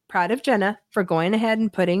am proud of Jenna for going ahead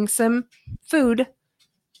and putting some food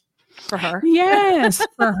for her. Yes,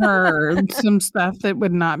 for her. Some stuff that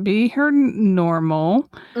would not be her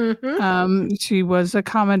normal. Mm-hmm. She was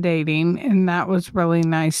accommodating, and that was really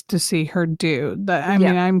nice to see her do. I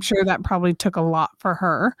mean, I'm sure that probably took a lot for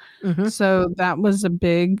her. Mm-hmm. So that was a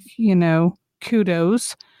big,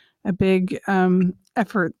 kudos, a big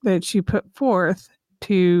effort that she put forth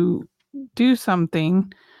to do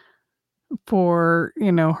something for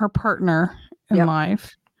her partner in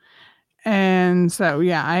life. And so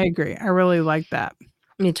I agree. I really like that.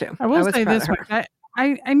 Me too. I will say this one.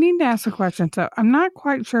 I need to ask a question. So I'm not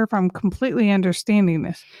quite sure if I'm completely understanding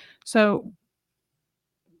this. So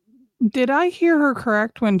did I hear her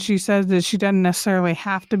correct when she says that she doesn't necessarily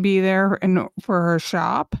have to be there for her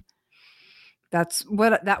shop? That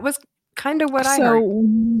was kind of what I heard. So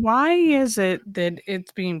why is it that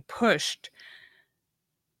it's being pushed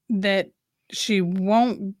that she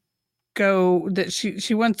won't go, that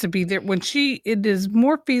she wants to be there when it is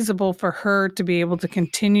more feasible for her to be able to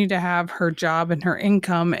continue to have her job and her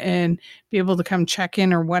income and be able to come check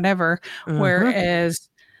in or whatever. Mm-hmm. Whereas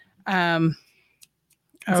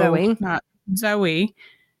Zoe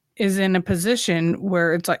is in a position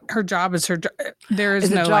where it's like her job is her job. There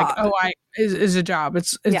is no like, is a job.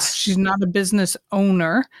 It's she's not a business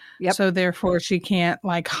owner. Yep. So therefore she can't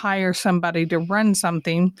like hire somebody to run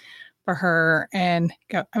something for her and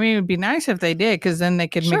go. I mean, it would be nice if they did, because then they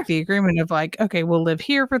could make the agreement of like, okay, we'll live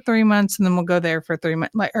here for 3 months and then we'll go there for 3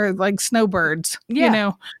 months, like snowbirds.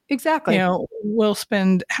 Yeah, exactly. We'll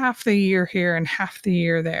spend half the year here and half the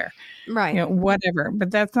year there. Right. Whatever. But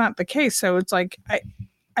that's not the case. So it's like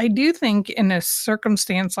I do think in a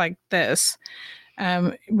circumstance like this,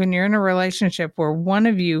 when you're in a relationship where one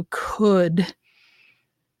of you could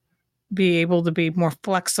be able to be more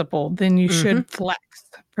flexible, then you should flex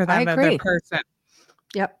for that other person.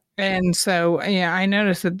 Yep. And so, I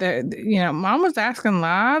noticed that, Mom was asking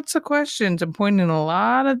lots of questions and pointing a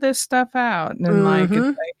lot of this stuff out. And it's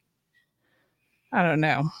like, I don't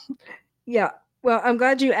know. Yeah. Well, I'm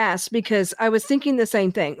glad you asked because I was thinking the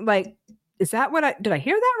same thing. Like, is that what did I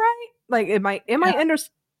hear that right? Like, am I under?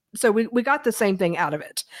 So we got the same thing out of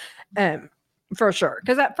it, for sure.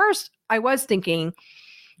 Because at first I was thinking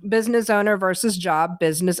business owner versus job,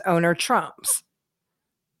 business owner trumps.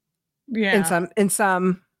 Yeah. In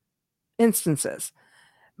some instances,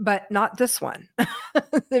 but not this one.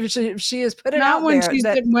 if she has put it not out when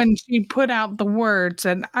there when she put out the words,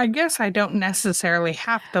 and I guess I don't necessarily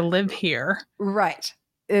have to live here, right?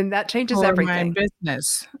 And that changes for everything. My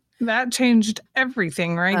business. That changed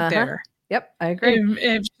everything right there. Yep, I agree.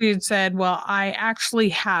 If she had said, "Well, I actually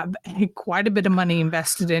have quite a bit of money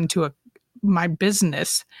invested into my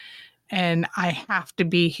business, and I have to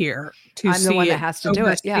be here to I'm see the one it, that has to do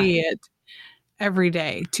it. Yeah, it every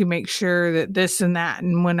day to make sure that this and that.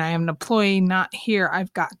 And when I am an employee not here,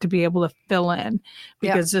 I've got to be able to fill in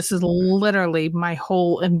because this is literally my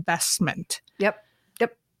whole investment." Yep.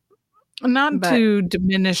 Not to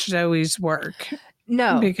diminish Zoe's work.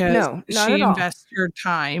 No, because not she at all. invests her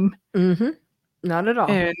time. Mm-hmm. Not at all.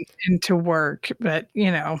 Into work, but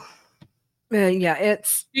yeah,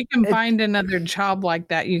 you can find another job like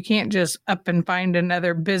that. You can't just up and find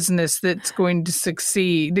another business that's going to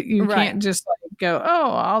succeed. You can't just like go,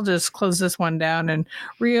 oh, I'll just close this one down and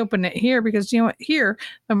reopen it here because you know what? Here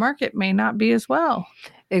the market may not be as well.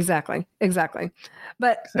 Exactly.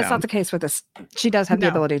 But that's not the case with this. She does have the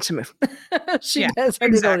ability to move. She does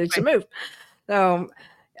have the ability to move. So,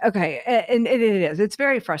 okay. And it is. It's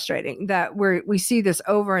very frustrating that we see this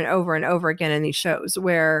over and over and over again in these shows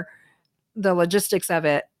where the logistics of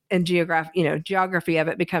it and geography of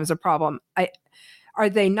it becomes a problem. Are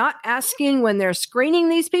they not asking when they're screening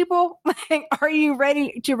these people? Like, are you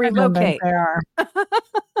ready to relocate? They are.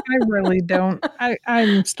 I really don't.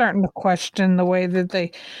 I'm starting to question the way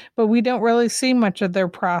that but we don't really see much of their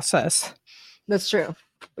process. That's true.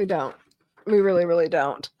 We don't. We really, really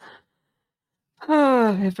don't.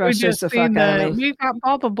 Oh, it frustrates the fuck out of me. We've got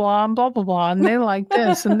blah, blah, blah, and blah, blah, blah, and they like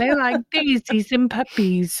this, and they like daisies and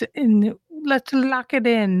puppies, and let's lock it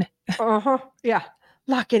in. Yeah.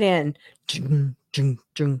 Lock it in.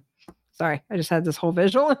 Sorry, I just had this whole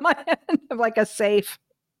visual in my head of like a safe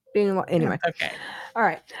being. Anyway. Okay. All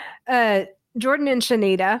right. Jordan and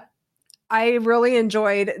Shanita, I really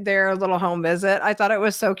enjoyed their little home visit. I thought it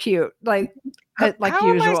was so cute. Like how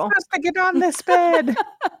usual. Am I supposed to get on this bed?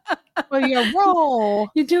 Well, you roll.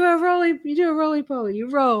 You do a roly poly. You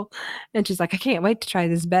roll. And she's like, I can't wait to try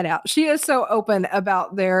this bed out. She is so open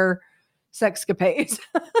about their sexcapades.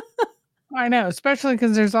 I know, especially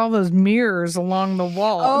because there's all those mirrors along the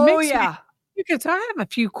wall. Oh, yeah. Because I have a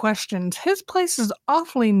few questions. His place is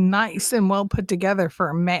awfully nice and well put together for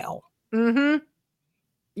a male. Mm-hmm.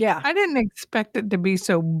 Yeah. I didn't expect it to be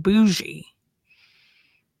so bougie.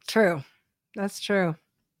 True. That's true.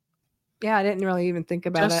 Yeah, I didn't really even think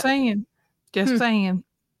about it. Just saying.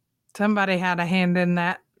 Somebody had a hand in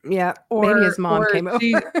that. Yeah. Or maybe his mom came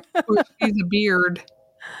over. Or she's a beard.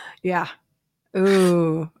 Yeah.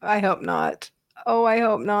 Ooh, I hope not. Oh, I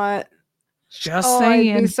hope not. Just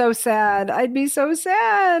saying. I'd be so sad. I'd be so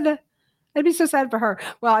sad for her.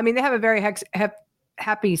 Well, I mean, they have a very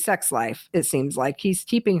happy sex life, it seems like. He's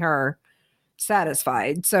keeping her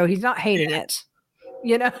satisfied. So he's not hating it.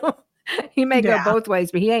 You know? He may go both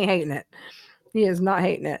ways, but he ain't hating it. He is not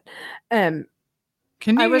hating it. Can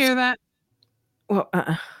you hear that? Well,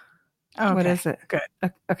 okay. What is it? Good.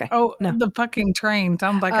 Okay. Oh, no. The fucking train.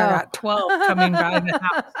 Sounds like I got 12 coming by the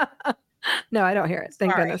house. No, I don't hear it.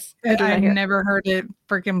 Thank goodness. I've never heard it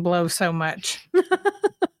freaking blow so much.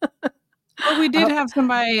 But we did have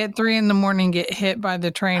somebody at 3 a.m. get hit by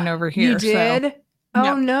the train over here. You did? So,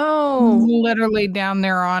 oh, no. Literally down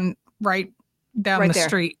there right down the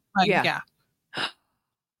street. Like, yeah.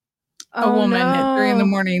 A woman at 3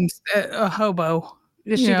 a.m, a hobo.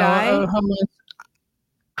 Did she die?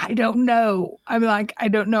 I don't know. I'm like, I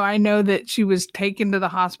don't know. I know that she was taken to the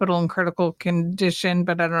hospital in critical condition,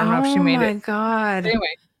 but I don't know if she made it. Oh my God.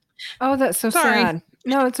 Anyway. Oh, that's so sad.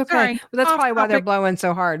 No, it's okay. Well, that's probably why they're blowing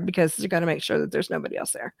so hard, because you got to make sure that there's nobody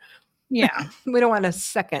else there. Yeah. We don't want a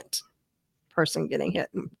second person getting hit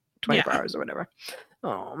in 24 hours or whatever.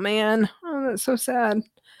 Oh man. Oh, that's so sad.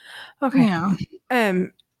 Okay. Yeah.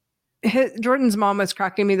 Jordan's mom was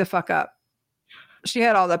cracking me the fuck up. She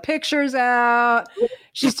had all the pictures out.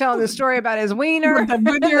 She's telling the story about his wiener, the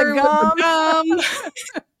gum.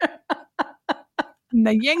 And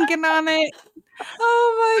the yanking on it.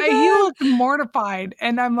 Oh my God. He looked mortified.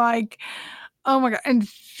 And I'm like, oh my God. And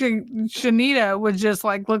Shanita was just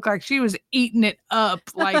like, looked like she was eating it up.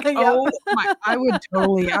 Like, oh my, I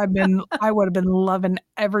would have been loving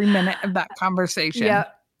every minute of that conversation. Yeah.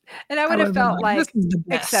 And I would have felt like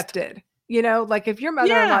accepted, you know, like if your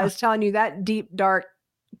mother-in-law is telling you that deep, dark,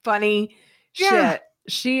 funny shit,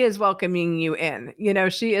 she is welcoming you in. You know,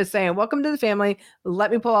 she is saying, welcome to the family.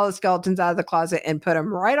 Let me pull all the skeletons out of the closet and put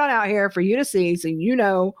them right on out here for you to see. So you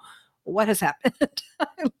know what has happened.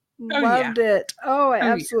 I loved it. Oh, I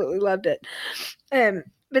absolutely loved it.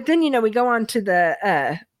 But then, you know, we go on to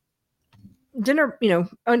the dinner, you know,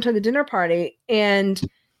 onto the dinner party, and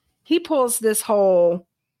he pulls this whole,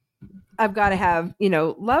 I've got to have, you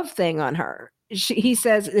know, love thing on her. He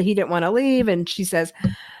says that he didn't want to leave. And she says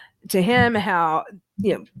to him how,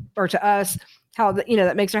 you know, or to us, how, you know,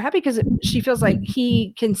 that makes her happy because she feels like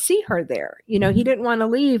he can see her there. You know, he didn't want to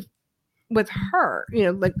leave with her, you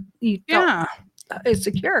know, like he felt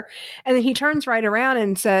secure. And then he turns right around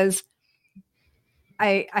and says,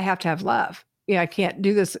 I have to have love. You know, I can't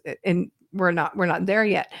do this. And we're not there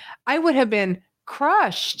yet. I would have been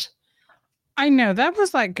crushed. I know, that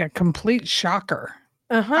was like a complete shocker.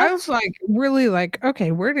 I was like, really like,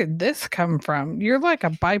 okay, where did this come from? You're like a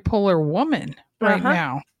bipolar woman right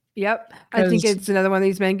now. Yep. I think it's another one of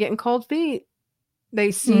these men getting cold feet.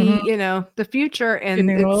 They see, you know, the future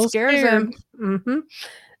and it scares them.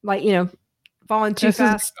 Like, you know, falling too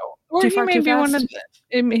fast. Or he may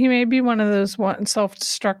be one of those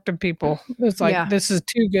self-destructive people. It's like, this is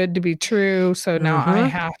too good to be true. So now I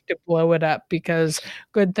have to blow it up because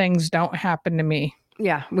good things don't happen to me.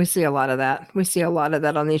 Yeah, we see a lot of that. We see a lot of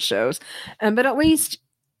that on these shows. But at least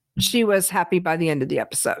she was happy by the end of the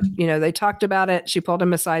episode. You know, they talked about it. She pulled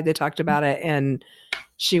him aside. They talked about it. And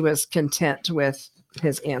she was content with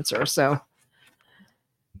his answer. So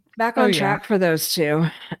back on track for those two.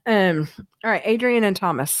 All right, Adrian and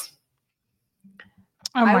Thomas.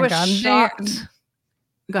 Oh my God. Shocked.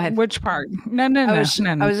 Go ahead. Which part? No. I was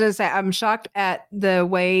going to say, I'm shocked at the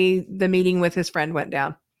way the meeting with his friend went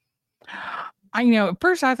down. I know. At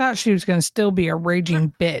first, I thought she was going to still be a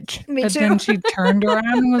raging bitch. Me but too. Then she turned around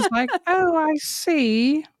and was like, oh, I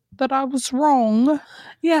see that I was wrong.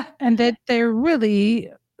 Yeah. And that they're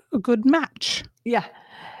really a good match. Yeah.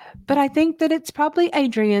 But I think that it's probably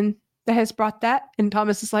Adrian that has brought that. And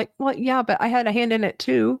Thomas is like, well, yeah, but I had a hand in it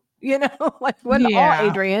too. You know, like wasn't all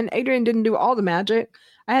Adrian. Adrian didn't do all the magic.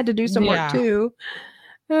 I had to do some work too.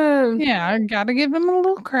 I gotta give him a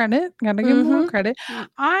little credit.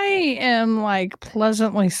 I am like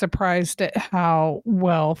pleasantly surprised at how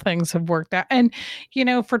well things have worked out. And, you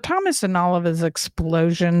know, for Thomas and all of his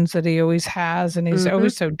explosions that he always has, and he's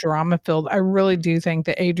always so drama filled, I really do think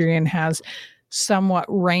that Adrian has somewhat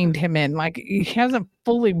reined him in. Like he hasn't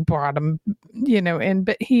fully brought him, you know, in,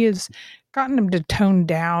 but he has gotten him to tone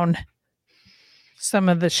down some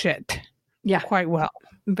of the shit. Yeah. Quite well.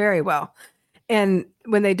 Very well. And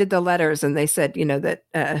when they did the letters and they said, you know, that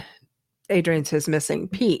Adrian's his missing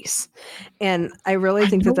piece. And I really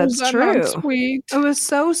think that that's true. Sweet. It was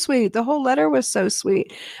so sweet. The whole letter was so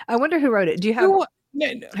sweet. I wonder who wrote it. Do you have,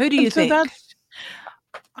 who do you think?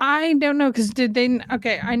 I don't know. Cause did they,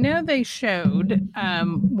 okay. I know they showed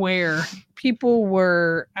where people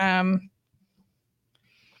were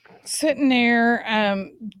sitting there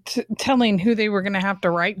telling who they were going to have to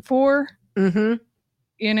write for.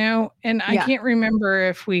 You know, and I can't remember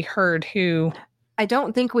if we heard who. I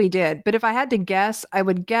don't think we did, but if I had to guess, I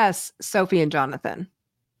would guess Sophie and Jonathan.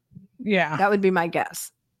 Yeah. That would be my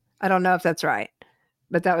guess. I don't know if that's right,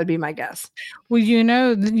 but that would be my guess. Well, you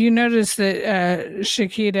know, you notice that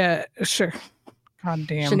Shanita,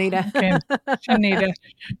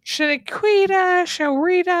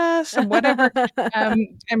 Sharita, so whatever.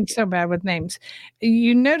 I'm so bad with names.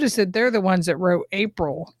 You notice that they're the ones that wrote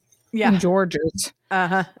April. In George's.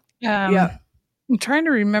 Yeah. I'm trying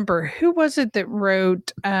to remember who was it that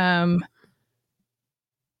wrote freaking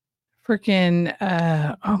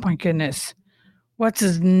oh my goodness. What's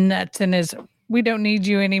his nuts and his We Don't Need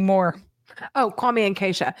You Anymore. Oh, Kwame and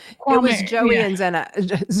Keisha. It was Joey and Zena.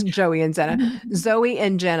 Zoe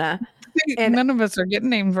and Jenna. And none of us are getting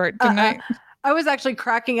names right tonight. I was actually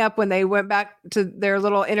cracking up when they went back to their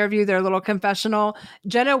little interview, their little confessional.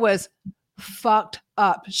 Jenna was fucked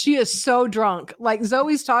up. She is so drunk. Like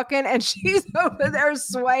Zoe's talking and she's over there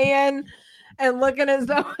swaying and looking at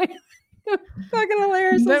Zoe. Fucking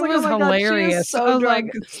hilarious. That was hilarious. God, I was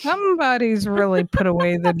like, somebody's really put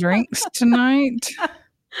away the drinks tonight.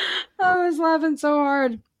 I was laughing so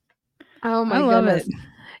hard. Oh my goodness. It.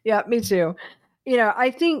 Yeah, me too. You know, I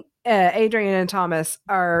think Adrian and Thomas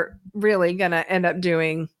are really going to end up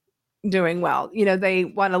doing well. You know, they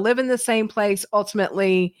want to live in the same place.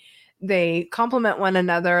 Ultimately, they complement one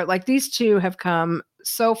another. Like these two have come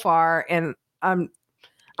so far, and I'm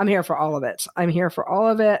here for all of it. I'm here for all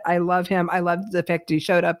of it. I love him. I love the fact he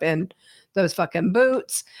showed up in those fucking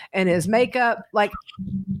boots and his makeup. Like,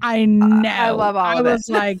 I know. I love all of it. I was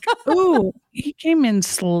like, ooh, he came in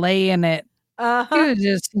slaying it. He was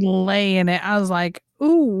just laying it. I was like,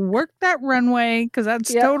 ooh, work that runway, because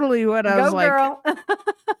that's totally what I was like. Girl.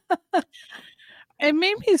 It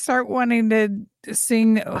made me start wanting to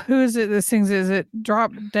sing. Who is it that sings? Is it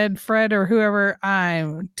Drop Dead Fred or whoever?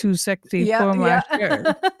 I'm too sexy for my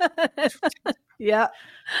shirt. Yeah.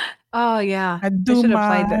 Oh yeah. I should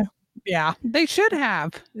have played it. Yeah, they should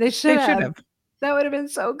have. They should have. That would have been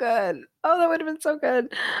so good. Oh, that would have been so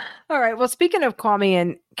good. All right. Well, speaking of Kwame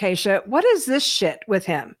and Keisha, what is this shit with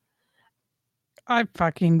him? I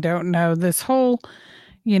fucking don't know. This whole,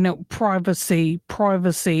 privacy.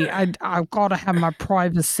 I've got to have my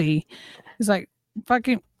privacy. It's like,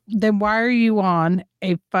 fucking, then why are you on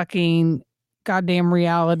a fucking goddamn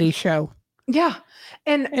reality show? Yeah.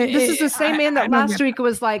 And this is the same man that last week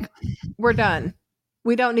was like, we're done.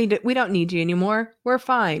 We don't need it. We don't need you anymore. We're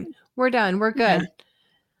fine. We're done. We're good. Yeah.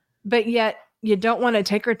 But yet you don't want to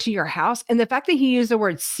take her to your house. And the fact that he used the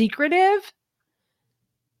word secretive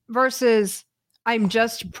versus I'm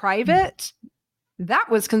just private, that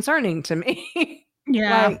was concerning to me.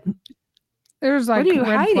 Yeah. Like, there's like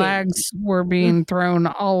red flags were being thrown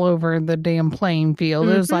all over the damn playing field.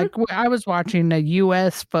 It was like I was watching a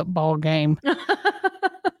U.S. football game.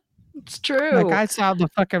 It's true. Like I saw the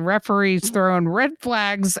fucking referees throwing red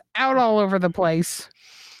flags out all over the place.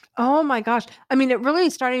 Oh my gosh. I mean, it really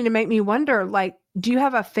is starting to make me wonder, like, do you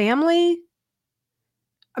have a family?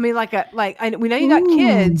 I mean, we know you got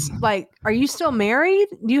kids. Like, are you still married?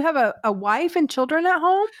 Do you have a wife and children at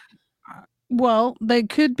home? Well, they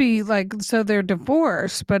could be like, so they're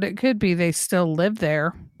divorced, but it could be they still live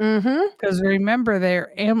there. Because remember,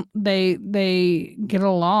 they get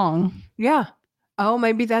along. Yeah. Oh,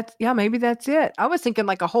 maybe that's it. I was thinking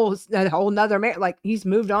like a whole nother man, like he's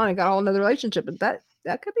moved on and got a whole nother relationship, but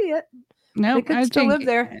that could be it. No, they could still live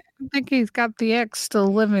there. I think he's got the ex still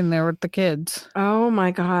living there with the kids. Oh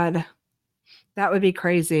my God. That would be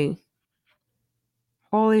crazy.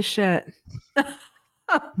 Holy shit.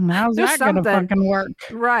 How's that gonna fucking work?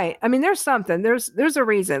 Right. I mean, there's something. There's a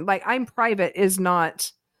reason. Like, I'm private is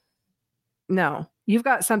not. No, you've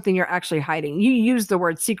got something you're actually hiding. You use the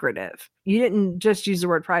word secretive. You didn't just use the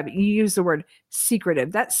word private. You use the word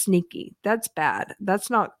secretive. That's sneaky. That's bad. It's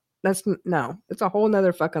a whole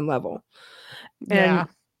nother fucking level. And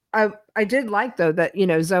yeah. I did like though that,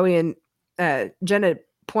 Zoe and Jenna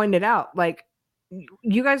pointed out, like,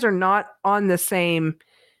 you guys are not on the same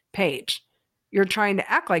page. You're trying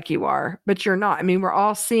to act like you are, but you're not. I mean, we're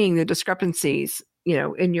all seeing the discrepancies,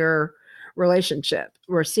 in your relationship.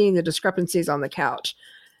 We're seeing the discrepancies on the couch.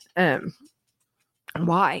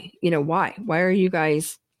 Why? Why are you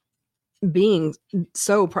guys being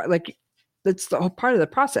so like? That's the whole part of the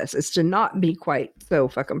process, is to not be quite so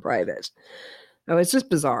fucking private. No, it's just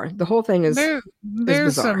bizarre. The whole thing is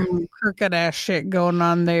there's some crooked ass shit going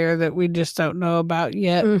on there that we just don't know about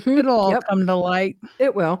yet. It'll all come to light.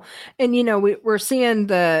 It will. And we're seeing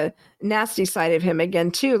the nasty side of him again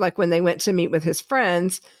too, like when they went to meet with his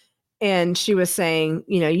friends and she was saying,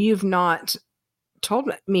 you've not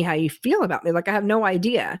told me how you feel about me. Like, I have no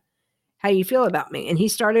idea how you feel about me. And he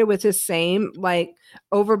started with his same like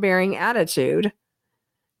overbearing attitude.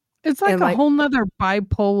 It's like a whole nother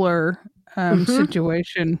bipolar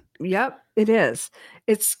situation. Yep, it is.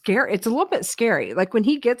 It's scary. It's a little bit scary. Like, when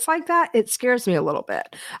he gets like that, it scares me a little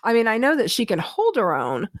bit. I mean, I know that she can hold her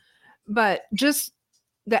own, but just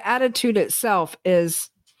the attitude itself is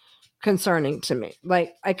concerning to me.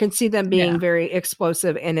 Like, I can see them being very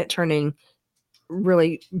explosive and it turning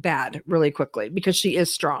really bad really quickly because she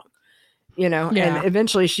is strong, and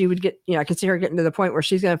eventually she would get, I can see her getting to the point where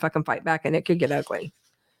she's going to fucking fight back and it could get ugly.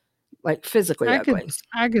 Like, physically ugly.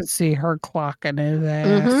 I could see her clocking his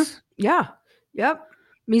ass. Yeah. Yep.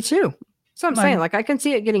 Me too. So I'm saying, like, I can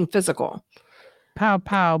see it getting physical. Pow,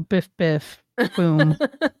 pow, biff, biff, boom.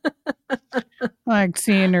 Like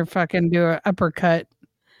seeing her fucking do an uppercut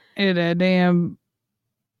in a damn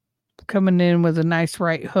coming in with a nice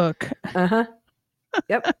right hook.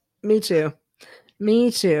 Yep. Me too.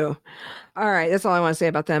 All right. That's all I want to say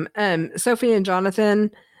about them. Sophie and Jonathan,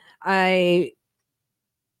 I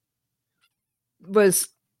was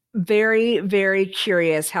very, very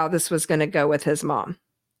curious how this was going to go with his mom.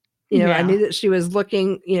 I knew that she was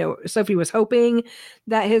looking, Sophie was hoping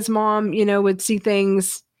that his mom, would see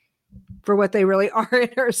things for what they really are in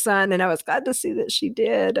her son. And I was glad to see that she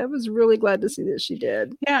did. I was really glad to see that she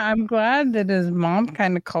did. Yeah, I'm glad that his mom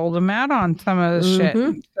kind of called him out on some of the shit.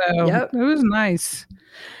 So it was nice.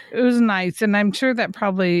 It was nice. And I'm sure that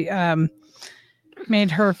probably made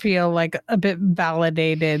her feel like a bit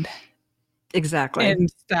validated Exactly. And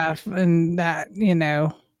stuff, and that,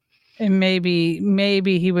 and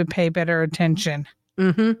maybe he would pay better attention.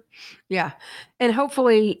 Mm-hmm. Yeah. And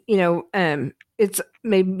hopefully, it's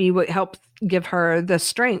maybe what helped give her the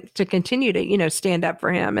strength to continue to, stand up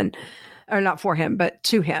for him or not for him, but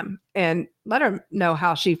to him, and let her know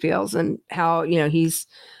how she feels and how, he's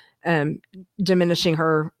diminishing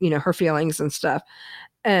her, her feelings and stuff.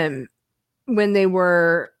 When they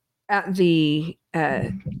were at the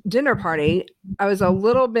dinner party, I was a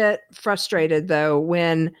little bit frustrated though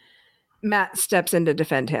when Matt steps in to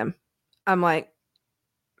defend him. I'm like,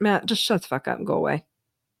 Matt, just shut the fuck up and go away.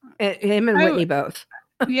 Him and Whitney both.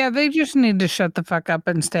 Yeah, they just need to shut the fuck up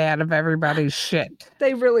and stay out of everybody's shit.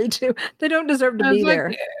 They really do. They don't deserve to be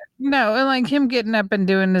there. No, and like him getting up and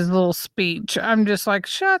doing his little speech, I'm just like,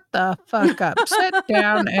 shut the fuck up. Sit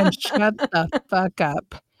down and shut the fuck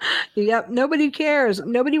up. Yep. Nobody cares.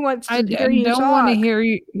 Nobody wants to hear you talk. I don't want to hear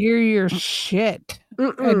your shit. I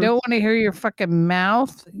don't want to hear your fucking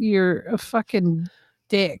mouth. You're a fucking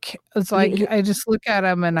dick. It's like, I just look at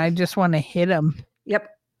him and I just want to hit him. Yep.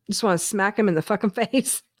 Just want to smack him in the fucking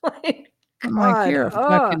face. I'm like, you're a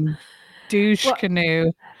fucking douche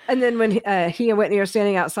canoe. And then when he and Whitney are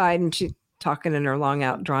standing outside and she's talking in her long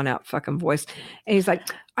out, drawn out fucking voice. And he's like,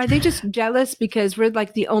 are they just jealous because we're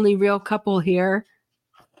like the only real couple here?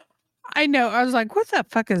 I know. I was like, what the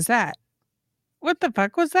fuck is that? What the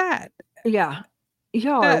fuck was that? Yeah.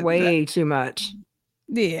 Y'all are way too much.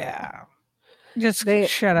 Yeah. Just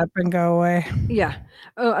shut up and go away. Yeah.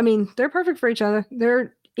 Oh, I mean, they're perfect for each other.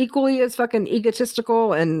 They're equally as fucking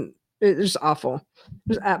egotistical, and it's just awful.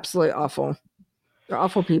 It's absolutely awful. They're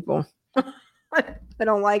awful people. I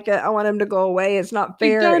don't like it. I want them to go away. It's not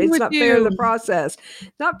fair. It's not fair to the process.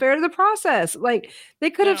 It's not fair to the process. Like, they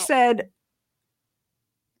could have said,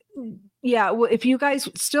 yeah, well, if you guys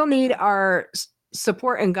still need our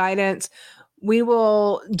support and guidance, we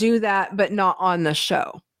will do that, but not on the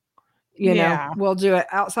show. You know, we'll do it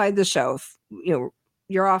outside the show.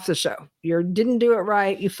 You're off the show. You didn't do it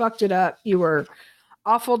right. You fucked it up. You were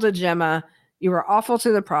awful to Gemma. You were awful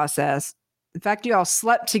to the process. In fact, you all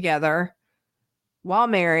slept together while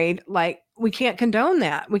married. Like, we can't condone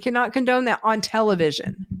that. We cannot condone that on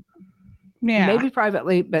television. Yeah. Maybe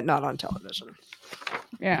privately, but not on television.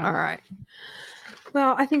 Yeah. All right.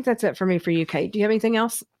 Well, I think that's it for me for UK. Do you have anything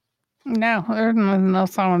else? No, there's nothing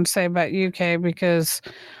else I want to say about UK because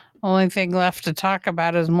only thing left to talk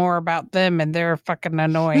about is more about them, and they're fucking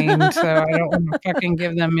annoying. So I don't want to fucking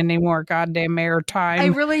give them any more goddamn airtime. I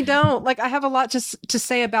really don't. Like, I have a lot to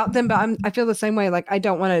say about them, but I feel the same way. Like, I just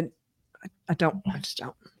don't want to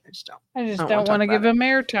give them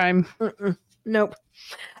airtime. Nope.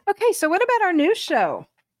 Okay, so what about our new show?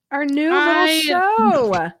 Our new little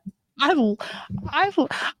show.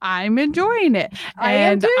 I'm enjoying it,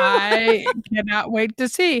 and I cannot wait to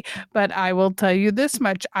see. But I will tell you this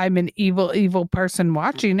much: I'm an evil person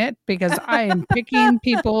watching it because I am picking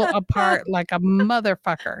people apart like a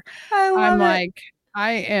motherfucker. I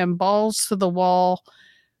am balls to the wall,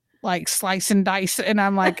 like slice and dice, and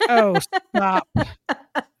I'm like, oh, stop.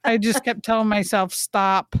 I just kept telling myself,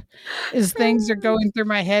 stop, as things are going through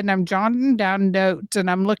my head, and I'm jotting down notes, and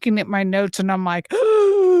I'm looking at my notes, and I'm like,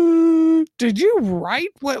 did you write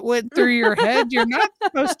what went through your head? You're not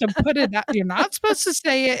supposed to put it out. You're not supposed to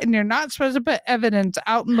say it, and you're not supposed to put evidence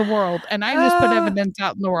out in the world. And I just put evidence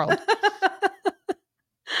out in the world.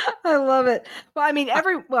 I love it. Well, I mean,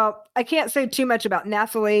 I can't say too much about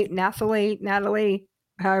Natalie,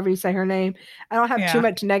 however you say her name. I don't have too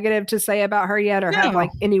much negative to say about her yet, or have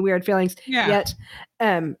like any weird feelings yet.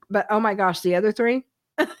 But oh my gosh, the other three.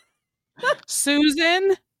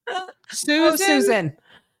 Susan.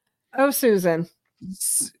 Oh, Susan.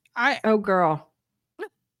 Oh, girl.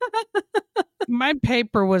 My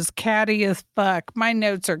paper was catty as fuck. My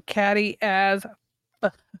notes are catty as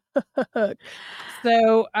fuck.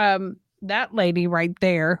 So, that lady right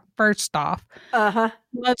there, first off,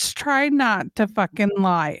 let's try not to fucking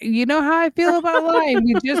lie. You know how I feel about lying.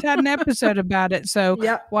 We just had an episode about it. So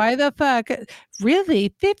why the fuck?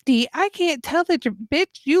 Really? 50? I can't tell that you're,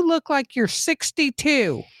 bitch, you look like you're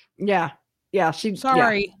 62. Yeah. Yeah. She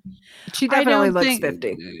definitely looks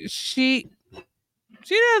 50. She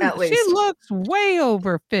doesn't. She looks way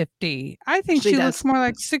over 50. I think she looks more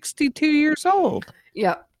like 62 years old.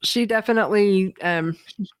 Yeah. She definitely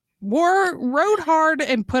rode hard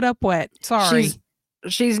and put up wet. Sorry.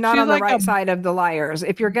 She's not on the right side of the liars.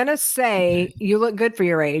 If you're going to say you look good for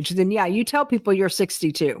your age, then you tell people you're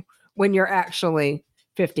 62 when you're actually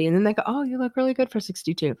 50. And then they go, oh, you look really good for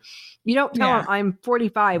 62. You don't tell them I'm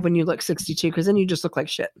 45 when you look 62, because then you just look like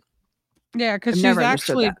shit. Yeah, because she's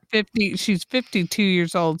actually 50. She's 52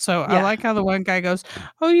 years old. So I like how the one guy goes,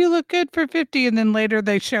 "Oh, you look good for 50," and then later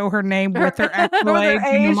they show her name with her actual age,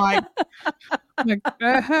 and I'm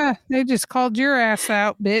like, they just called your ass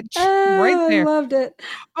out, bitch, right there. I loved it.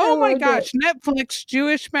 Oh my gosh, Netflix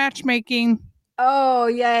Jewish matchmaking. Oh,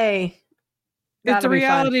 yay. It's a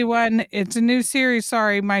reality one. It's a new series.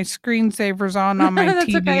 Sorry, my screensaver's on my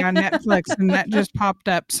TV on Netflix, and that just popped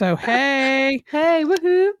up. So hey,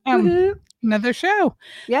 woohoo, woohoo. Another show.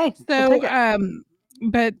 Yay. So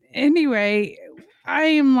but anyway, I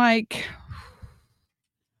am like,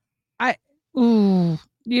 you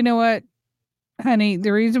know what, honey,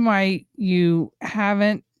 the reason why you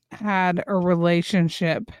haven't had a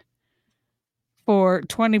relationship for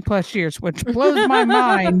 20 plus years, which blows my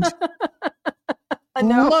mind.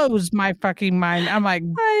 Blows my fucking mind. I'm like,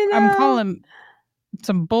 I'm calling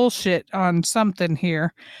some bullshit on something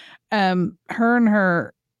here. Her and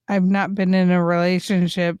her, I've not been in a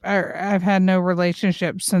relationship, or I've had no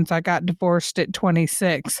relationship since I got divorced at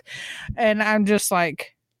 26. And I'm just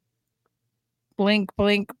like, blink,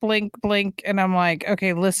 blink, blink, blink. And I'm like,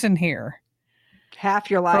 okay, listen here. Half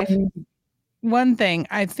your life. One thing,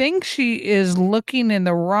 I think she is looking in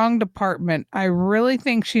the wrong department. I really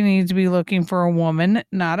think she needs to be looking for a woman,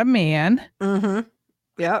 not a man. Mm-hmm.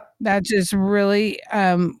 Yep. That's just really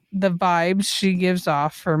the vibes she gives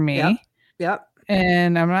off for me. Yep.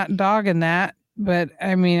 And I'm not dogging that, but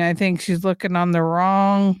I mean, I think she's looking on the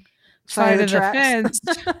wrong side of the fence.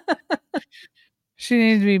 She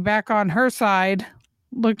needs to be back on her side,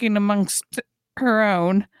 looking amongst her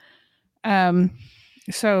own.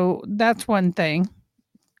 So that's one thing.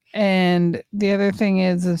 And the other thing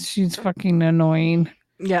is she's fucking annoying.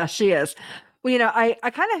 Yeah, she is. Well, you know, I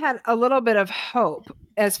kind of had a little bit of hope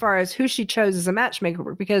as far as who she chose as a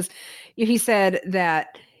matchmaker, because he said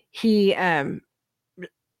that he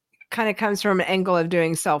kind of comes from an angle of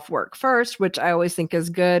doing self-work first, which I always think is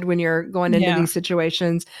good when you're going into these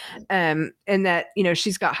situations. And that, you know,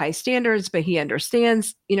 she's got high standards, but he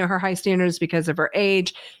understands, you know, her high standards because of her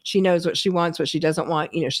age. She knows what she wants, what she doesn't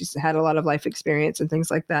want. You know, she's had a lot of life experience and things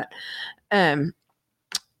like that. And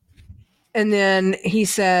then he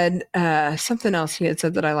said something else he had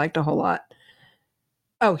said that I liked a whole lot.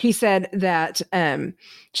 Oh, he said that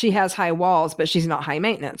she has high walls, but she's not high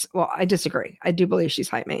maintenance. Well, I disagree. I do believe she's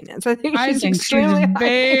high maintenance. I think she's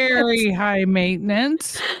very high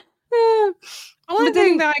maintenance. Only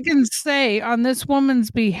thing that I can say on this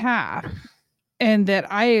woman's behalf, and that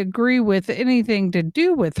I agree with anything to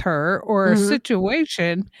do with her or a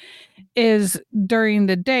situation, is during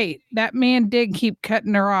the date, that man did keep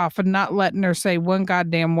cutting her off and not letting her say one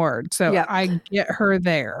goddamn word. So I get her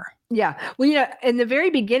there. Yeah. Well, you know, in the very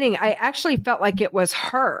beginning, I actually felt like it was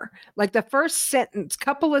her. Like the first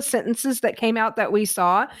couple of sentences that came out that we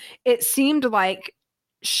saw, it seemed like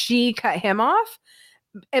she cut him off.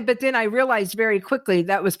 But then I realized very quickly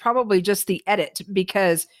that was probably just the edit,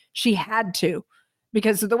 because she had to,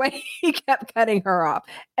 because of the way he kept cutting her off.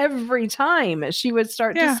 Every time she would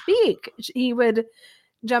start to speak, he would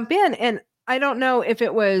jump in. And I don't know if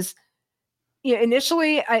it was, you know,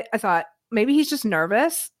 initially I thought maybe he's just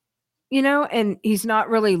nervous, you know, and he's not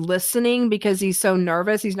really listening because he's so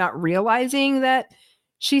nervous. He's not realizing that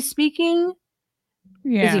she's speaking.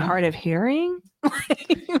 Yeah. Is he hard of hearing?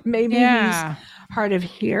 Maybe he's hard of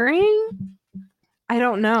hearing. I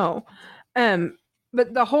don't know.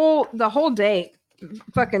 But the whole date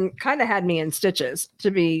fucking kind of had me in stitches,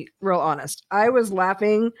 to be real honest. I was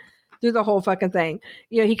laughing through the whole fucking thing.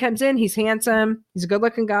 You know, he comes in, he's handsome, he's a good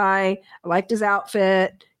looking guy. I liked his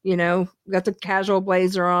outfit, you know, got the casual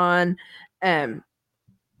blazer on. Thought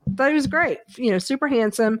he was great, you know, super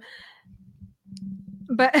handsome.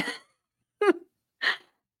 But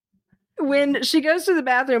when she goes to the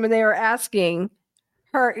bathroom and they were asking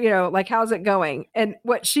her, you know, like, how's it going? And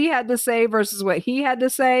what she had to say versus what he had to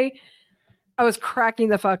say, I was cracking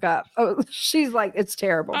the fuck up. Oh, she's like, it's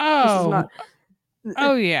terrible.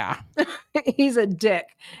 Oh, yeah. He's a dick.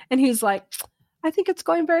 And he's like, I think it's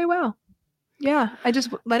going very well. Yeah. I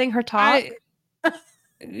just letting her talk.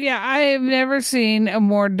 I have never seen a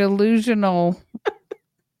more delusional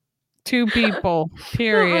two people,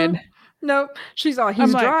 period. Nope. She's all,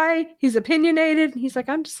 he's dry. He's opinionated. He's like,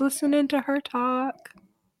 I'm just listening to her talk.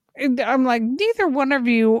 I'm like, neither one of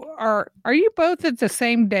you are you both at the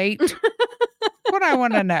same date? What I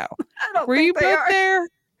want to know. Were you both there?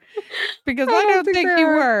 Because I don't think you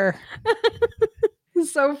were.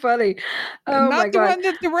 So funny. Oh, not the one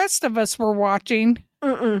that the rest of us were watching.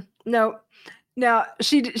 No. Now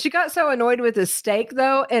she got so annoyed with his steak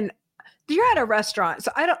though, and you're at a restaurant,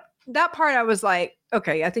 so that part I was like,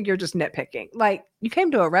 okay, I think you're just nitpicking. Like, you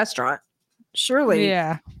came to a restaurant, Surely,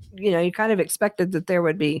 Yeah. You kind of expected that there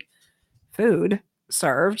would be food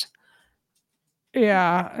served.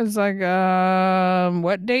 Yeah. It's like,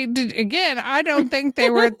 what date again, I don't think they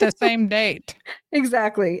were at the same date.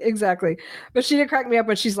 Exactly. But she did crack me up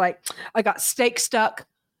when she's like, I got steak stuck.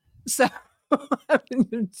 So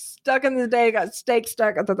stuck in the day, got steak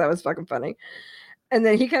stuck. I thought that was fucking funny. And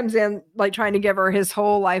then he comes in like trying to give her his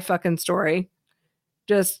whole life fucking story.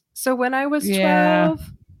 Just so when I was 12,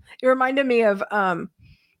 it reminded me of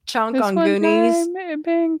Chunk on Goonies.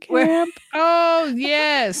 Oh,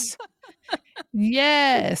 yes.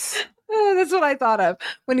 Yes. That's what I thought of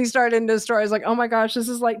when he started into the story. I was like, oh my gosh, this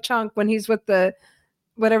is like Chunk when he's with the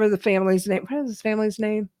whatever the family's name. What is his family's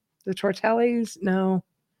name? The Tortellis? No.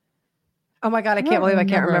 Oh my God, I can't believe I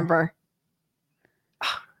can't remember.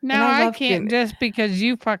 Now I can't just because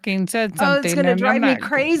you fucking said something. Oh, it's going to drive me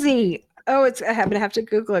crazy. Oh, I'm going to have to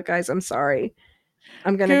Google it, guys. I'm sorry.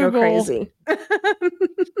 I'm going to go crazy.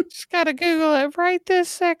 Just got to Google it right this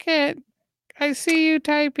second. I see you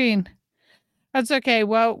typing. That's okay.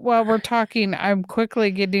 Well, while we're talking, I'm quickly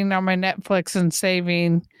getting on my Netflix and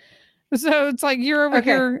saving. So it's like you're over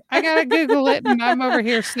here. I got to Google it and I'm over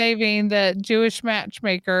here saving the Jewish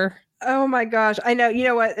matchmaker. Oh my gosh. I know. You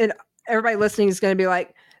know what? And everybody listening is going to be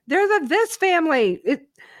like, they're this family.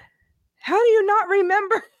 How do you not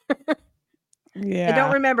remember? Yeah. I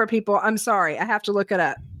don't remember, people. I'm sorry. I have to look it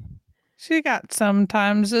up. She got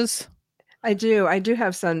sometimes. I do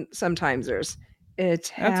have sometimesers. That's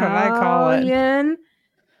what I call it. Italian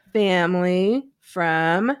family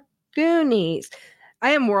from Goonies.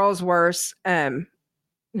 I am world's worst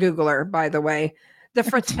Googler, by the way. The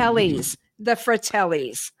Fratellis. The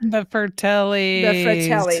Fratellis.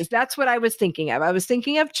 That's what I was thinking of. I was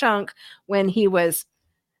thinking of Chunk when he was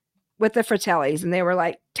with the Fratellis, and they were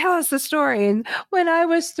like, tell us the story. And when I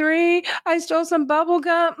was 3, I stole some bubble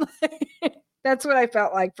gum. That's what I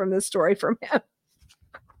felt like from this story from him.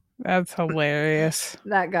 That's hilarious.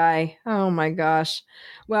 That guy. Oh my gosh.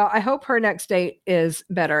 Well, I hope her next date is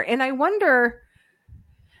better. And I wonder,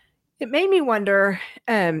 it made me wonder,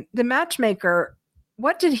 the matchmaker,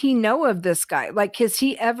 what did he know of this guy? Like, is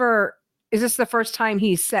this the first time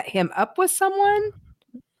he set him up with someone?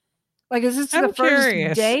 Like, is this the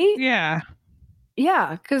first date? Yeah.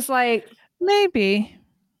 Yeah. Cause like, maybe.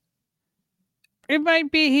 It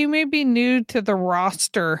might be, he may be new to the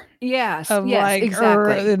roster. Yes. Exactly. Or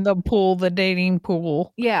in the pool, the dating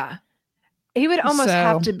pool. Yeah. He would almost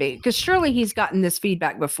have to be, because surely he's gotten this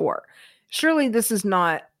feedback before. Surely this is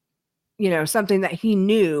not, something that he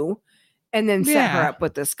knew and then set her up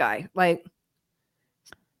with this guy. Like,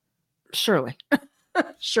 surely.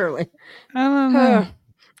 Surely. I don't know.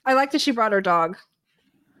 I like that she brought her dog.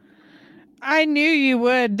 I knew you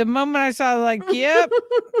would. The moment I saw, like, yep,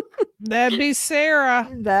 that'd be Sarah.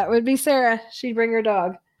 That would be Sarah. She'd bring her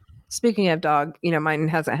dog. Speaking of dog, mine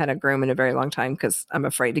hasn't had a groom in a very long time because I'm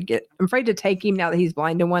afraid to take him now that he's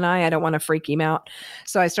blind in one eye. I don't want to freak him out.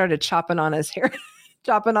 So I started chopping on his hair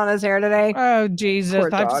today. Oh,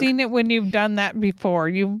 Jesus. I've seen it when you've done that before.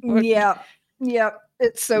 Yep.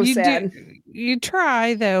 It's so sad. You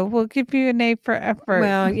try, though. We'll give you an A for effort.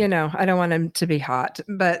 Well, I don't want him to be hot,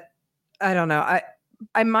 but I don't know.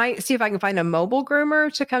 I might see if I can find a mobile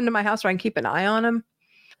groomer to come to my house where I can keep an eye on him.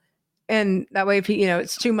 And that way, if he,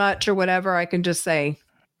 it's too much or whatever, I can just say,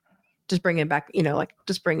 just bring him back,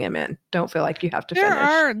 just bring him in. Don't feel like you have to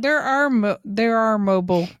finish. There are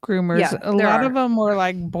mobile groomers. Yeah, a lot of them were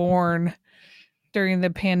like born during the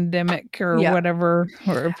pandemic or whatever,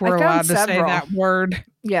 or if we're allowed to say that word.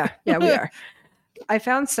 Yeah, we are. I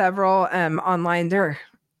found several online.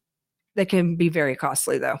 They can be very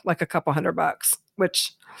costly though, like a couple $100,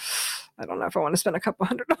 which I don't know if I want to spend a couple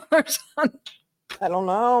 $100 on. I don't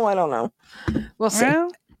know. We'll see.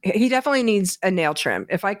 Well, he definitely needs a nail trim.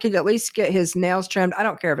 If I could at least get his nails trimmed, I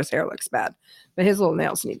don't care if his hair looks bad, but his little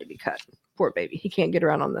nails need to be cut. Poor baby. He can't get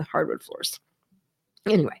around on the hardwood floors.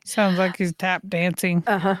 Anyway. Sounds like he's tap dancing.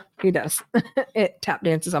 He does. It tap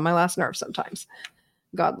dances on my last nerve sometimes.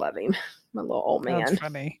 God love him. My little old man. That's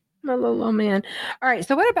funny. My little old man. All right.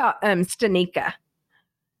 So what about Stanika?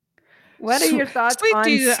 What are your thoughts on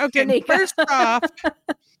Jesus. Stanika? Okay, first off,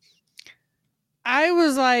 I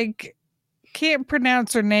was like, can't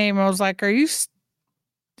pronounce her name. I was like, are you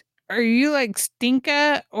like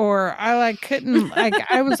Stinka? Or I couldn't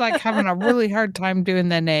I was like having a really hard time doing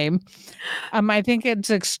the name. I think it's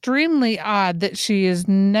extremely odd that she has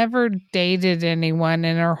never dated anyone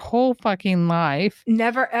in her whole fucking life.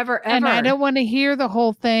 Never, ever, ever. And I don't want to hear the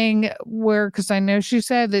whole thing because I know she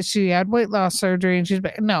said that she had weight loss surgery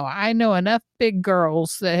and no, I know enough big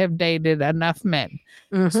girls that have dated enough men.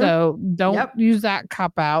 Mm-hmm. So don't use that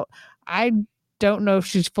cop out. I don't know if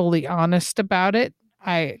she's fully honest about it.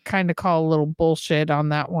 I kind of call a little bullshit on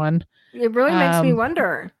that one. It really makes me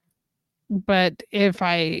wonder. But if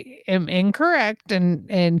I am incorrect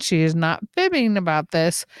and she is not fibbing about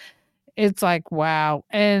this, it's like, wow.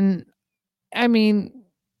 And I mean,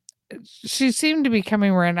 she seemed to be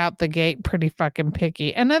coming right out the gate pretty fucking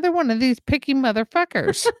picky. Another one of these picky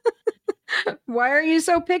motherfuckers. Why are you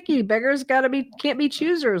so picky? Beggars can't be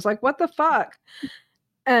choosers. Like, what the fuck?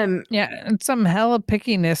 Yeah, and some hella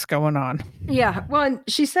pickiness going on. Yeah. Well, and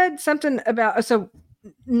she said something about, so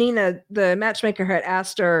Nina, the matchmaker, had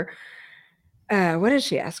asked her, what did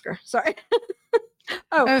she ask her? Sorry.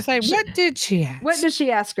 I was like, what did she ask? What did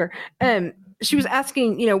she ask her? She was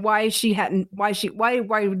asking, why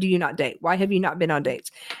do you not date? Why have you not been on dates?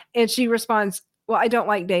 And she responds, well, I don't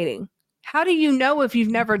like dating. How do you know if you've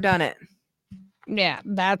never done it? Yeah,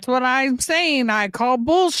 that's what I'm saying. I call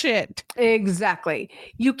bullshit. Exactly.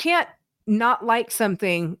 You can't not like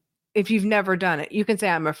something if you've never done it. You can say,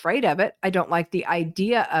 I'm afraid of it. I don't like the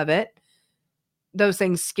idea of it. Those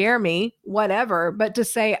things scare me, whatever. But to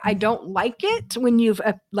say, I don't like it when you've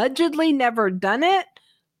allegedly never done it,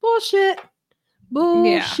 bullshit.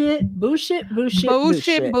 Bullshit, yeah. bullshit.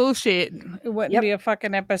 It wouldn't be a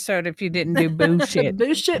fucking episode if you didn't do bullshit.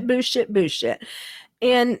 bullshit.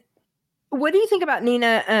 And what do you think about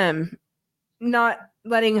Nina not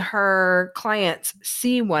letting her clients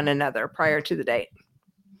see one another prior to the date?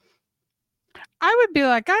 I would be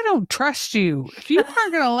like, I don't trust you. If you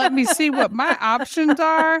aren't going to let me see what my options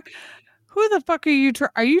are, who the fuck are you?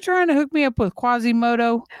 Are you trying to hook me up with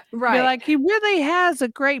Quasimodo? Right. Be like, he really has a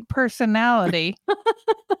great personality.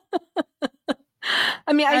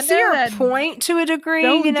 I mean, I see your point to a degree.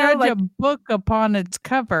 Don't judge a book upon its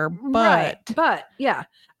cover, but right. But yeah,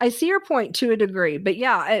 I see your point to a degree. But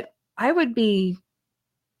yeah, I would be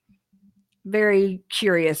very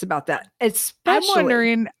curious about that.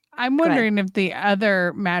 Especially, I'm wondering if the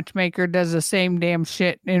other matchmaker does the same damn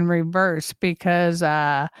shit in reverse, because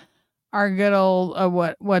our good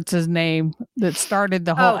old what's his name that started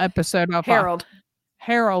the whole episode off,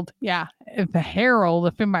 Harold. Yeah, if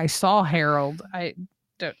anybody saw Harold, I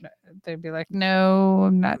don't know, they'd be like, no,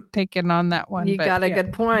 I'm not taking on that one. You got a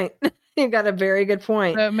good point. You got a very good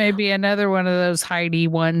point. So maybe another one of those Heidi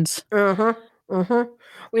ones. Well,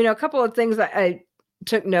 a couple of things that I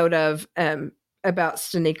took note of about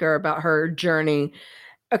Stanika, about her journey.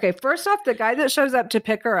 Okay, first off, the guy that shows up to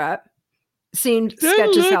pick her up seemed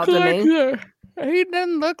sketch as hell to me. He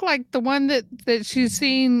doesn't look like the one that she's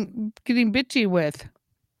seen getting bitchy with.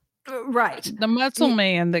 Right. The muscle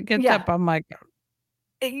man that gets up. I'm like,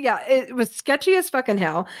 yeah, it was sketchy as fucking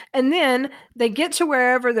hell. And then they get to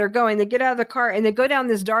wherever they're going. They get out of the car and they go down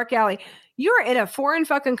this dark alley. You're in a foreign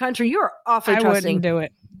fucking country. You're awfully trusting. I wouldn't do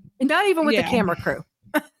it. Not even with the camera crew.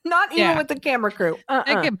 Not even with the camera crew.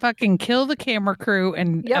 They can fucking kill the camera crew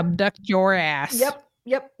and abduct your ass.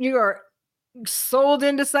 Yep. You are sold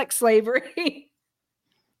into sex slavery.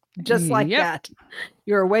 Just like that.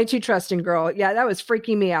 You're way too trusting, girl. Yeah, that was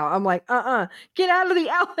freaking me out. I'm like, get out of the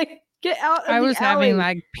alley. Get out of the alley. I was having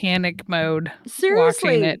like panic mode. Seriously.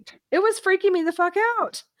 Watching it. It was freaking me the fuck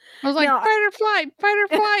out. I was like, fight or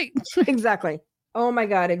flight. Exactly. Oh my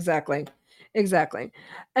God, exactly.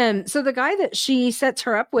 So the guy that she sets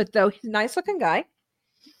her up with, though, he's a nice looking guy.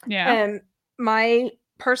 Yeah. My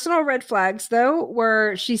personal red flags, though,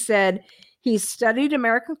 were she said he studied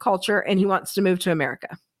American culture and he wants to move to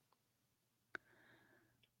America.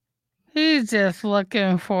 He's just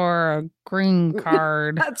looking for a green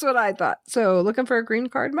card. That's what I thought. So looking for a green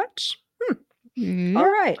card much? Yep.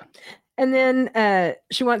 All right. And then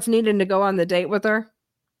she wants Nina to go on the date with her,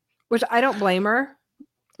 which I don't blame her,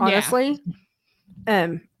 honestly.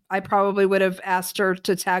 Yeah. I probably would have asked her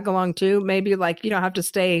to tag along too. Maybe like, you don't have to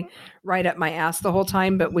stay right up my ass the whole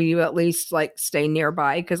time, but will you at least like stay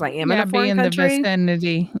nearby? Because I am in a foreign country. The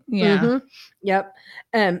vicinity. Yeah. Mm-hmm. Yep.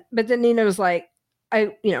 But then Nina was like,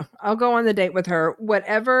 I'll go on the date with her.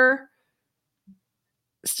 Whatever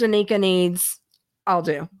Stanika needs, I'll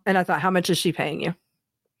do. And I thought, how much is she paying you?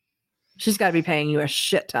 She's got to be paying you a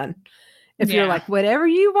shit ton. If you're like, whatever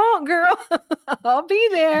you want, girl, I'll be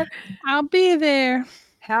there.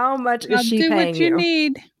 How much is she paying you? I'll do what you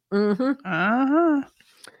need. Mm-hmm.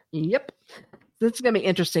 Yep. This is going to be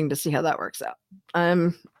interesting to see how that works out.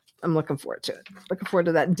 I'm looking forward to it. Looking forward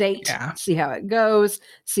to that date. Yeah. See how it goes.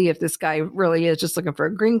 See if this guy really is just looking for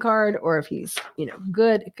a green card or if he's,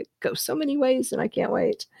 good. It could go so many ways and I can't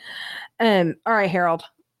wait. All right, Harold.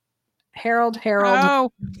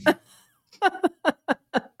 Oh.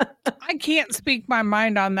 I can't speak my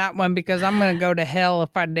mind on that one because I'm going to go to hell if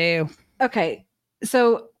I do. Okay.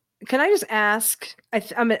 So can I just ask, I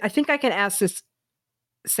think I can ask this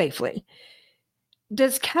safely.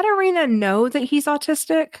 Does Katerina know that he's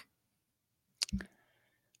autistic?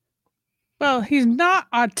 Well, he's not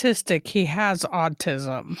autistic. He has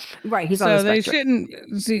autism. Right. He's so on the they spectrum.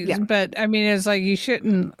 shouldn't see, but I mean, it's like you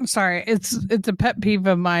shouldn't. Sorry, it's a pet peeve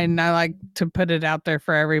of mine. I like to put it out there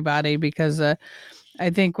for everybody because I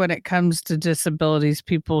think when it comes to disabilities,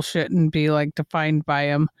 people shouldn't be like defined by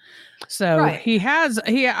them. So he has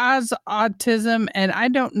autism, and I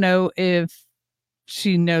don't know if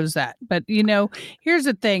she knows that. But here's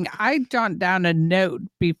the thing. I jot down a note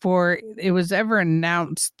before it was ever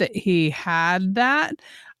announced that he had that.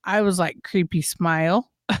 I was like, creepy smile.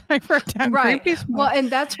 I wrote down creepy smile. Well, and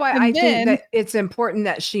that's why I think that it's important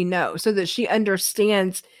that she knows so that she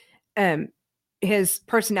understands his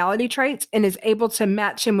personality traits and is able to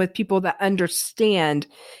match him with people that understand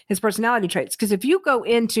his personality traits. Because if you go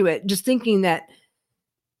into it just thinking that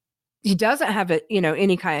he doesn't have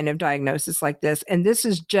any kind of diagnosis like this, and this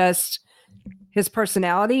is just his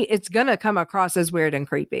personality, it's going to come across as weird and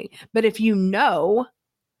creepy. But if you know,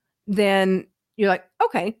 then you're like,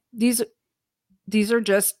 okay, these are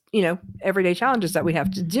just, everyday challenges that we have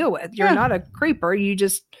to deal with. You're not a creeper. You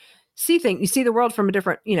just see things. You see the world from a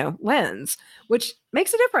different, lens, which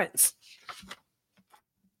makes a difference.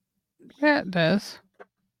 Yeah, it does.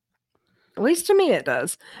 At least to me, it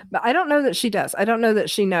does. But I don't know that she does. I don't know that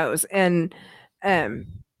she knows. And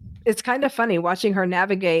it's kind of funny watching her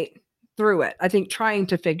navigate through it. I think trying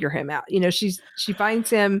to figure him out. She finds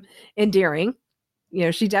him endearing.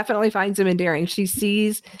 She definitely finds him endearing. She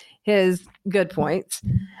sees his good points.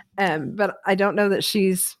 But I don't know that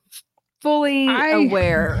she's fully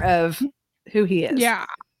aware of who he is. Yeah,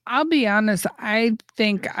 I'll be honest. I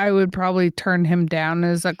think I would probably turn him down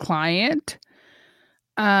as a client.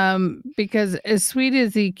 Because as sweet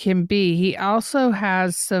as he can be, he also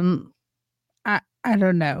has some, I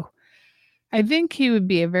don't know. I think he would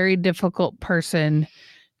be a very difficult person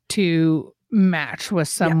to match with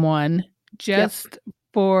someone just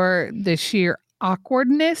for the sheer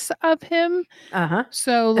awkwardness of him.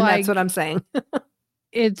 So and that's what I'm saying.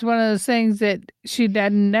 It's one of those things that she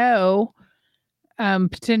doesn't know,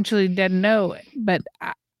 potentially doesn't know, but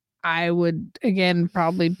I would, again,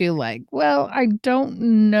 probably be like, well, I don't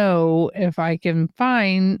know if I can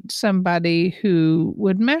find somebody who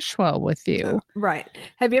would mesh well with you. Right.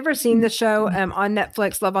 Have you ever seen the show on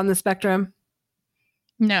Netflix, Love on the Spectrum?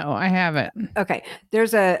 No, I haven't. Okay.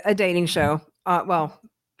 There's a dating show, a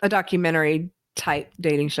documentary type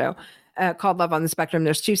dating show called Love on the Spectrum.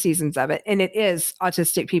 There's 2 seasons of it. And it is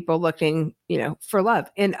autistic people looking, for love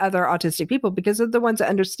in other autistic people because they're the ones that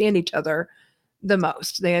understand each other the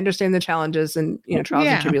most. They understand the challenges and trials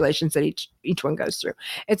and tribulations that each one goes through.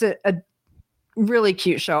 It's a really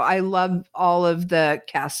cute show. I love all of the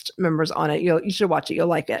cast members on it. You should watch it. You'll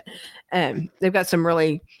like it. They've got some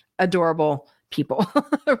really adorable people,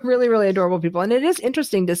 really, really adorable people. And it is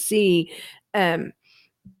interesting to see. It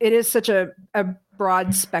is such a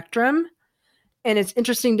broad spectrum. And it's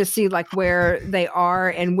interesting to see like where they are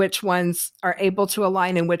and which ones are able to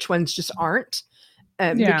align and which ones just aren't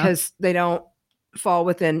because they don't fall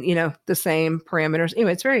within the same parameters.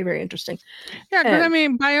 Anyway, it's very, very interesting. Yeah, because I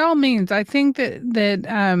mean, by all means, I think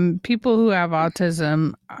that people who have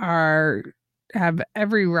autism have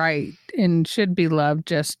every right and should be loved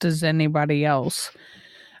just as anybody else.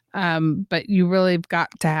 But you really have got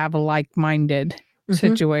to have a like-minded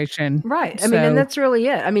situation, right? I mean, and that's really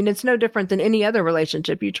it. I mean, it's no different than any other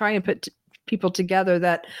relationship. You try and put people together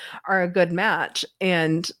that are a good match,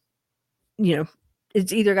 and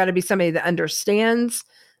it's either got to be somebody that understands,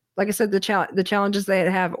 like I said, the challenges they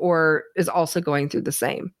have, or is also going through the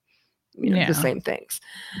same, the same things.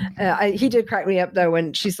 He did crack me up though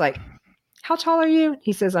when she's like, "How tall are you?"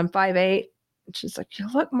 He says, "I'm 5'8". And she's like, "You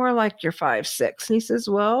look more like you're 5'6". And he says,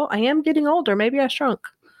 "Well, I am getting older. Maybe I shrunk."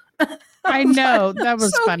 I know, that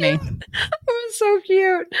was so funny. Cute. It was so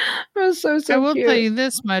cute. It was so I will cute. tell you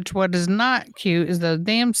this much: what is not cute is those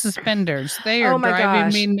damn suspenders. They are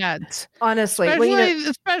driving me nuts. Honestly,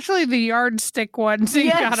 especially the yardstick ones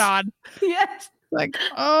he got on. Yes. Like,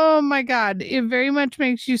 oh my God, it very much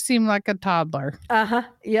makes you seem like a toddler.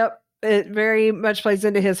 Yep. It very much plays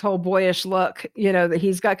into his whole boyish look, that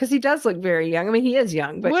he's got, because he does look very young. I mean, he is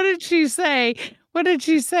young. But what did she say? What did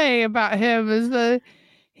she say about him?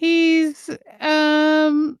 He's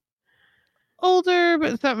older,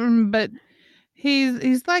 but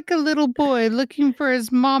he's like a little boy looking for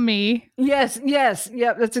his mommy. Yes.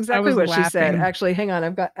 Yep. That's exactly what she said. Actually, hang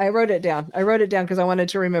on. I wrote it down. Because I wanted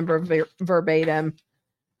to remember verbatim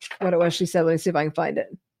what it was she said. Let me see if I can find it.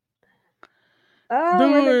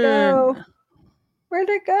 Oh, where'd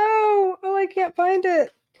it go? Oh, I can't find it.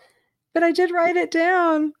 But I did write it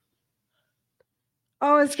down.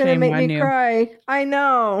 Oh, it's going to make me cry. I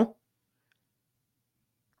know.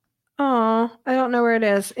 Oh, I don't know where it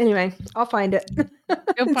is. Anyway, I'll find it.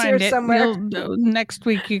 You'll find it somewhere. Next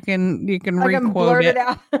week you can blurt it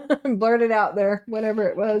out. Blurt it out there, whatever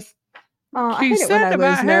it was. Oh, she said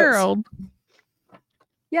about Harold.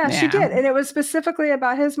 Yeah, she did. And it was specifically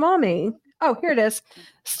about his mommy. Oh, here it is.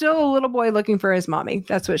 Still a little boy looking for his mommy.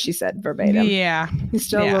 That's what she said verbatim. Yeah. He's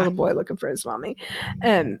still a little boy looking for his mommy.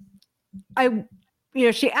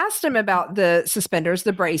 She asked him about the suspenders,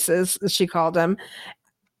 the braces, as she called them.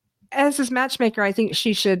 As his matchmaker, I think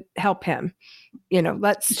she should help him.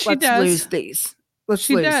 Let's lose these.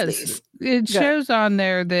 She does. It shows on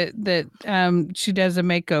there that she does a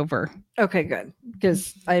makeover. Okay, good.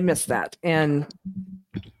 Because I missed that. And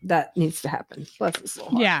that needs to happen. Bless his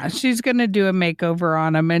little heart. Yeah, she's gonna do a makeover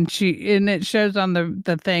on him, and it shows on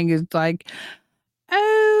the thing is like,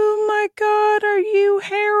 oh my God, are you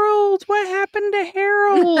Harold? What happened to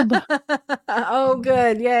Harold? Oh,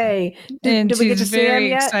 good, yay! Did we get to see him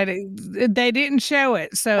yet? Excited. They didn't show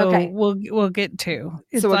it, so we'll get to.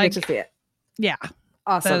 So we'll get to see it. Yeah,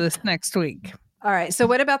 awesome. So this next week. All right. So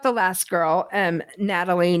what about the last girl,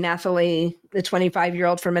 Natalie, the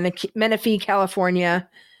 25-year-old from Menifee, California?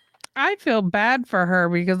 I feel bad for her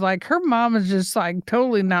because her mom is just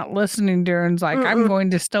totally not listening to her and is like, I'm going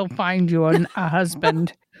to still find you a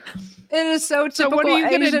husband. It is so typical. So what are you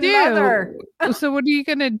going to do? Mother. So what are you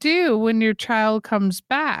going to do when your child comes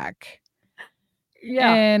back?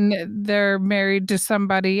 Yeah. And they're married to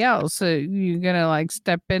somebody else. So you're going to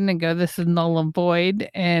step in and go, this is null and void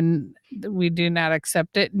and we do not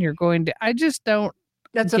accept it. And you're going to, I just don't.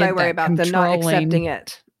 That's what I worry about, them not accepting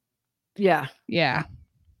it. Yeah. Yeah.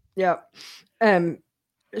 Yep. I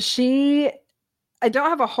don't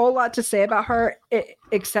have a whole lot to say about her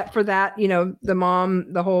except for that, the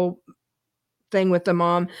mom, the whole thing with the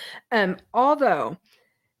mom. Although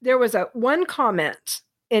there was one comment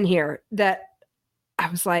in here that I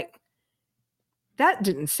was like, that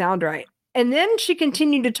didn't sound right. And then she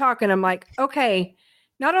continued to talk and I'm like, okay,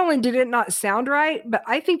 not only did it not sound right, but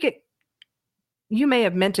I think you may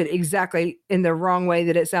have meant it exactly in the wrong way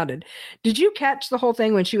that it sounded. Did you catch the whole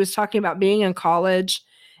thing when she was talking about being in college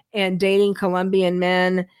and dating Colombian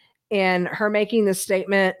men and her making the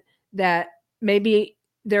statement that maybe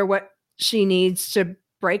they're what she needs to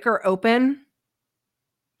break her open?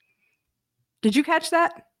 Did you catch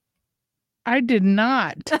that? I did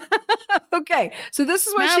not. Okay. So this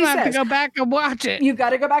is what now she I says. have to go back and watch it. You've got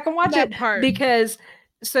to go back and watch that it part. Because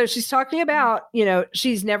so she's talking about,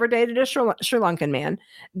 she's never dated a Sri Lankan man,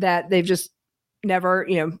 that they've just never,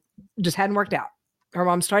 just hadn't worked out. Her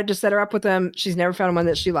mom's tried to set her up with them. She's never found one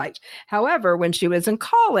that she liked. However, when she was in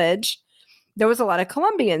college, there was a lot of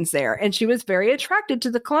Colombians there and she was very attracted to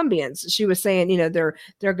the Colombians. She was saying,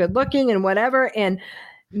 they're good looking and whatever. And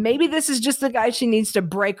maybe this is just the guy she needs to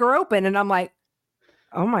break her open. And I'm like,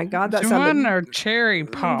 oh my God, that sounded her cherry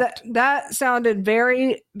popped. That sounded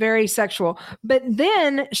very, very sexual. But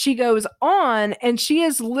then she goes on and she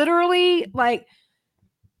is literally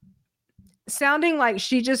sounding like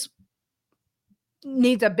she just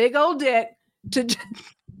needs a big old dick to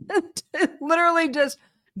literally just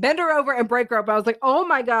bend her over and break her up. I was like, oh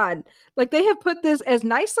my God, they have put this as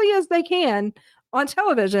nicely as they can on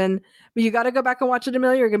television, but you got to go back and watch it,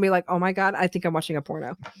 Amelia. You're going to be like, oh my God, I think I'm watching a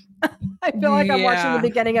porno. I feel like I'm watching the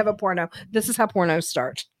beginning of a porno. This is how pornos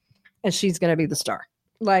start. And she's going to be the star.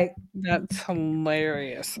 That's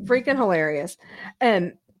hilarious. Freaking hilarious.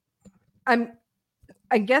 And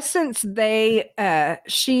I guess since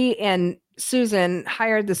she and Susan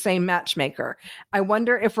hired the same matchmaker, I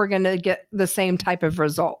wonder if we're going to get the same type of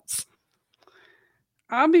results.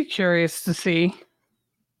 I'll be curious to see.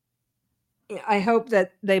 I hope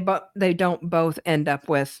that they don't both end up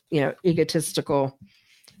with, egotistical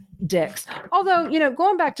dicks. Although,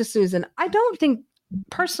 going back to Susan, I didn't think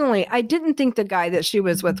the guy that she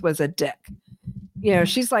was with was a dick.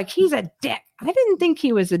 She's like, he's a dick. I didn't think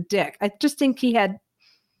he was a dick. I just think he had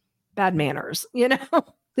bad manners,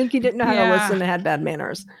 think he didn't know how to listen and had bad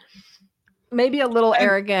manners. Maybe a little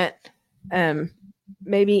arrogant,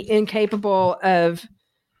 maybe incapable of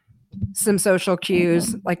some social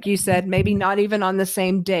cues, like you said, maybe not even on the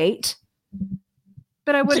same date,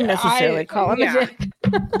 but I wouldn't necessarily call him a dick.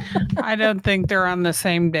 I don't think they're on the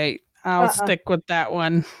same date. I'll stick with that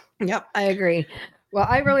one. Yep, I agree. Well,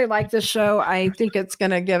 I really like this show. I think it's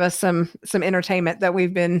going to give us some entertainment that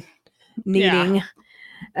we've been needing.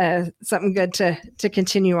 Something good to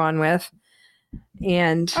continue on with.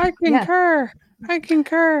 And I concur. I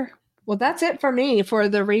concur. Well, that's it for me for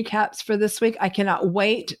the recaps for this week. I cannot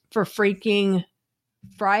wait for freaking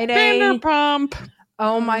Friday. Vanderpump.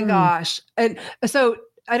 Oh my gosh. And so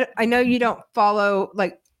I know you don't follow,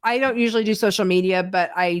 like, I don't usually do social media,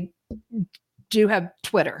 but I do have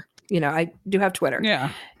Twitter. I do have Twitter.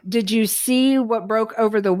 Yeah. Did you see what broke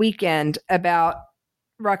over the weekend about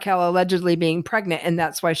Raquel allegedly being pregnant, and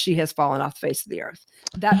that's why she has fallen off the face of the earth?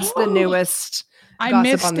 That's the newest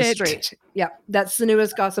gossip on the street. Yeah, that's the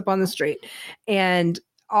newest gossip on the street. And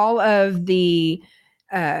all of the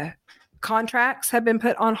contracts have been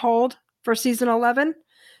put on hold for season 11.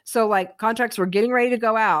 So like contracts were getting ready to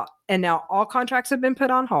go out, and now all contracts have been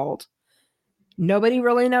put on hold. Nobody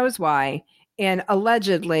really knows why. And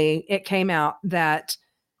allegedly it came out that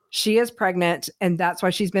she is pregnant, and that's why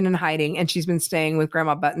she's been in hiding, and she's been staying with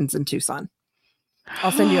Grandma Buttons in Tucson.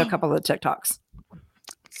 I'll send you a couple of TikToks.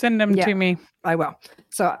 Send them to me. I will.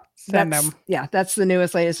 So that's the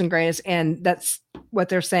newest, latest, and greatest. And that's what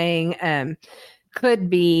they're saying could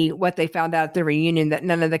be what they found out at the reunion, that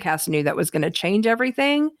none of the cast knew that was going to change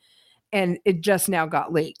everything. And it just now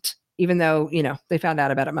got leaked, even though, they found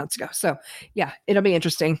out about it months ago. So yeah, it'll be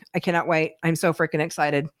interesting. I cannot wait. I'm so freaking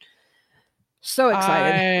excited. So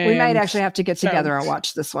excited. We might actually have to get together and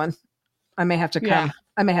watch this one. I may have to come. Yeah.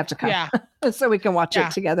 I may have to come. Yeah. So we can watch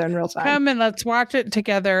it together in real time. Come and let's watch it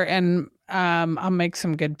together, and I'll make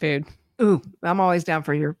some good food. Ooh, I'm always down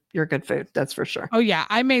for your good food. That's for sure. Oh yeah.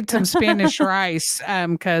 I made some Spanish rice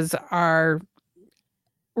because our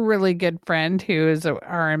really good friend who is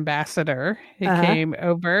our ambassador, he came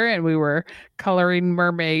over, and we were coloring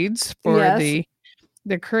mermaids for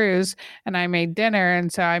the cruise, and I made dinner,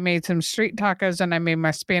 and so I made some street tacos, and I made my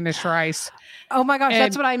Spanish rice. Oh my gosh,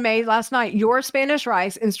 that's what I made last night. Your Spanish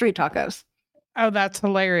rice and street tacos. Oh, that's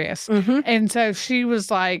hilarious. Mm-hmm. And so she was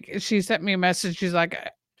like, she sent me a message. She's like,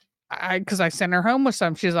 because I sent her home with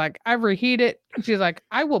some. She's like, I reheat it. She's like,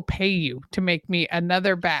 I will pay you to make me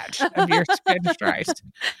another batch of your Spanish rice.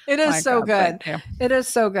 It is so good. It is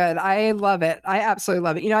so good. I love it. I absolutely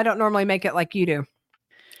love it. I don't normally make it like you do.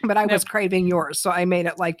 But I was craving yours, so I made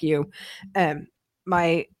it like you.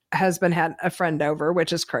 My husband had a friend over,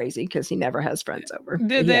 which is crazy because he never has friends over.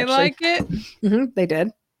 Did they like it? Mm-hmm, they did.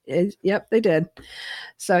 Yep, they did.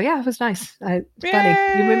 So yeah, it was nice. Funny.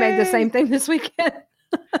 We made the same thing this weekend.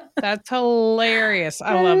 That's hilarious.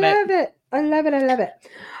 I love it. I love it.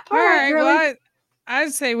 All right. Well,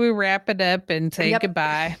 I'd say we wrap it up and say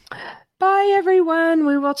goodbye. Bye, everyone.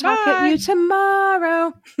 We will talk at you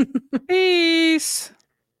tomorrow. Peace.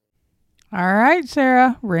 All right,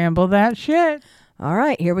 Sarah, ramble that shit. All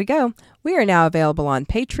right, here we go. We are now available on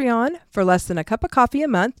Patreon. For less than a cup of coffee a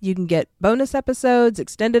month, you can get bonus episodes,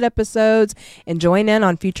 extended episodes, and join in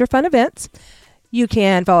on future fun events. You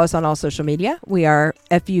can follow us on all social media. We are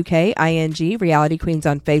FUKING Reality Queens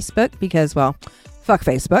on Facebook because, well, fuck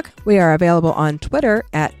Facebook. We are available on Twitter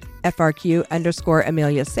at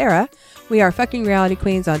FRQ_Amelia Sarah. We are Fucking Reality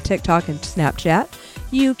Queens on TikTok and Snapchat.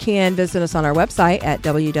 You can visit us on our website at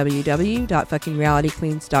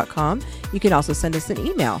www.fuckingrealityqueens.com. You can also send us an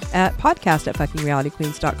email at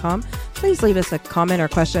podcast@fuckingrealityqueens.com. Please leave us a comment or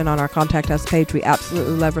question on our Contact Us page. We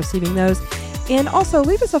absolutely love receiving those. And also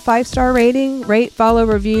leave us a 5-star rating, rate, follow,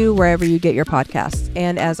 review, wherever you get your podcasts.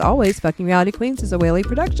 And as always, Fucking Reality Queens is a Whaley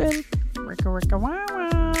production. Wicka, wicka, wow,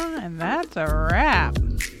 wow. And that's a wrap.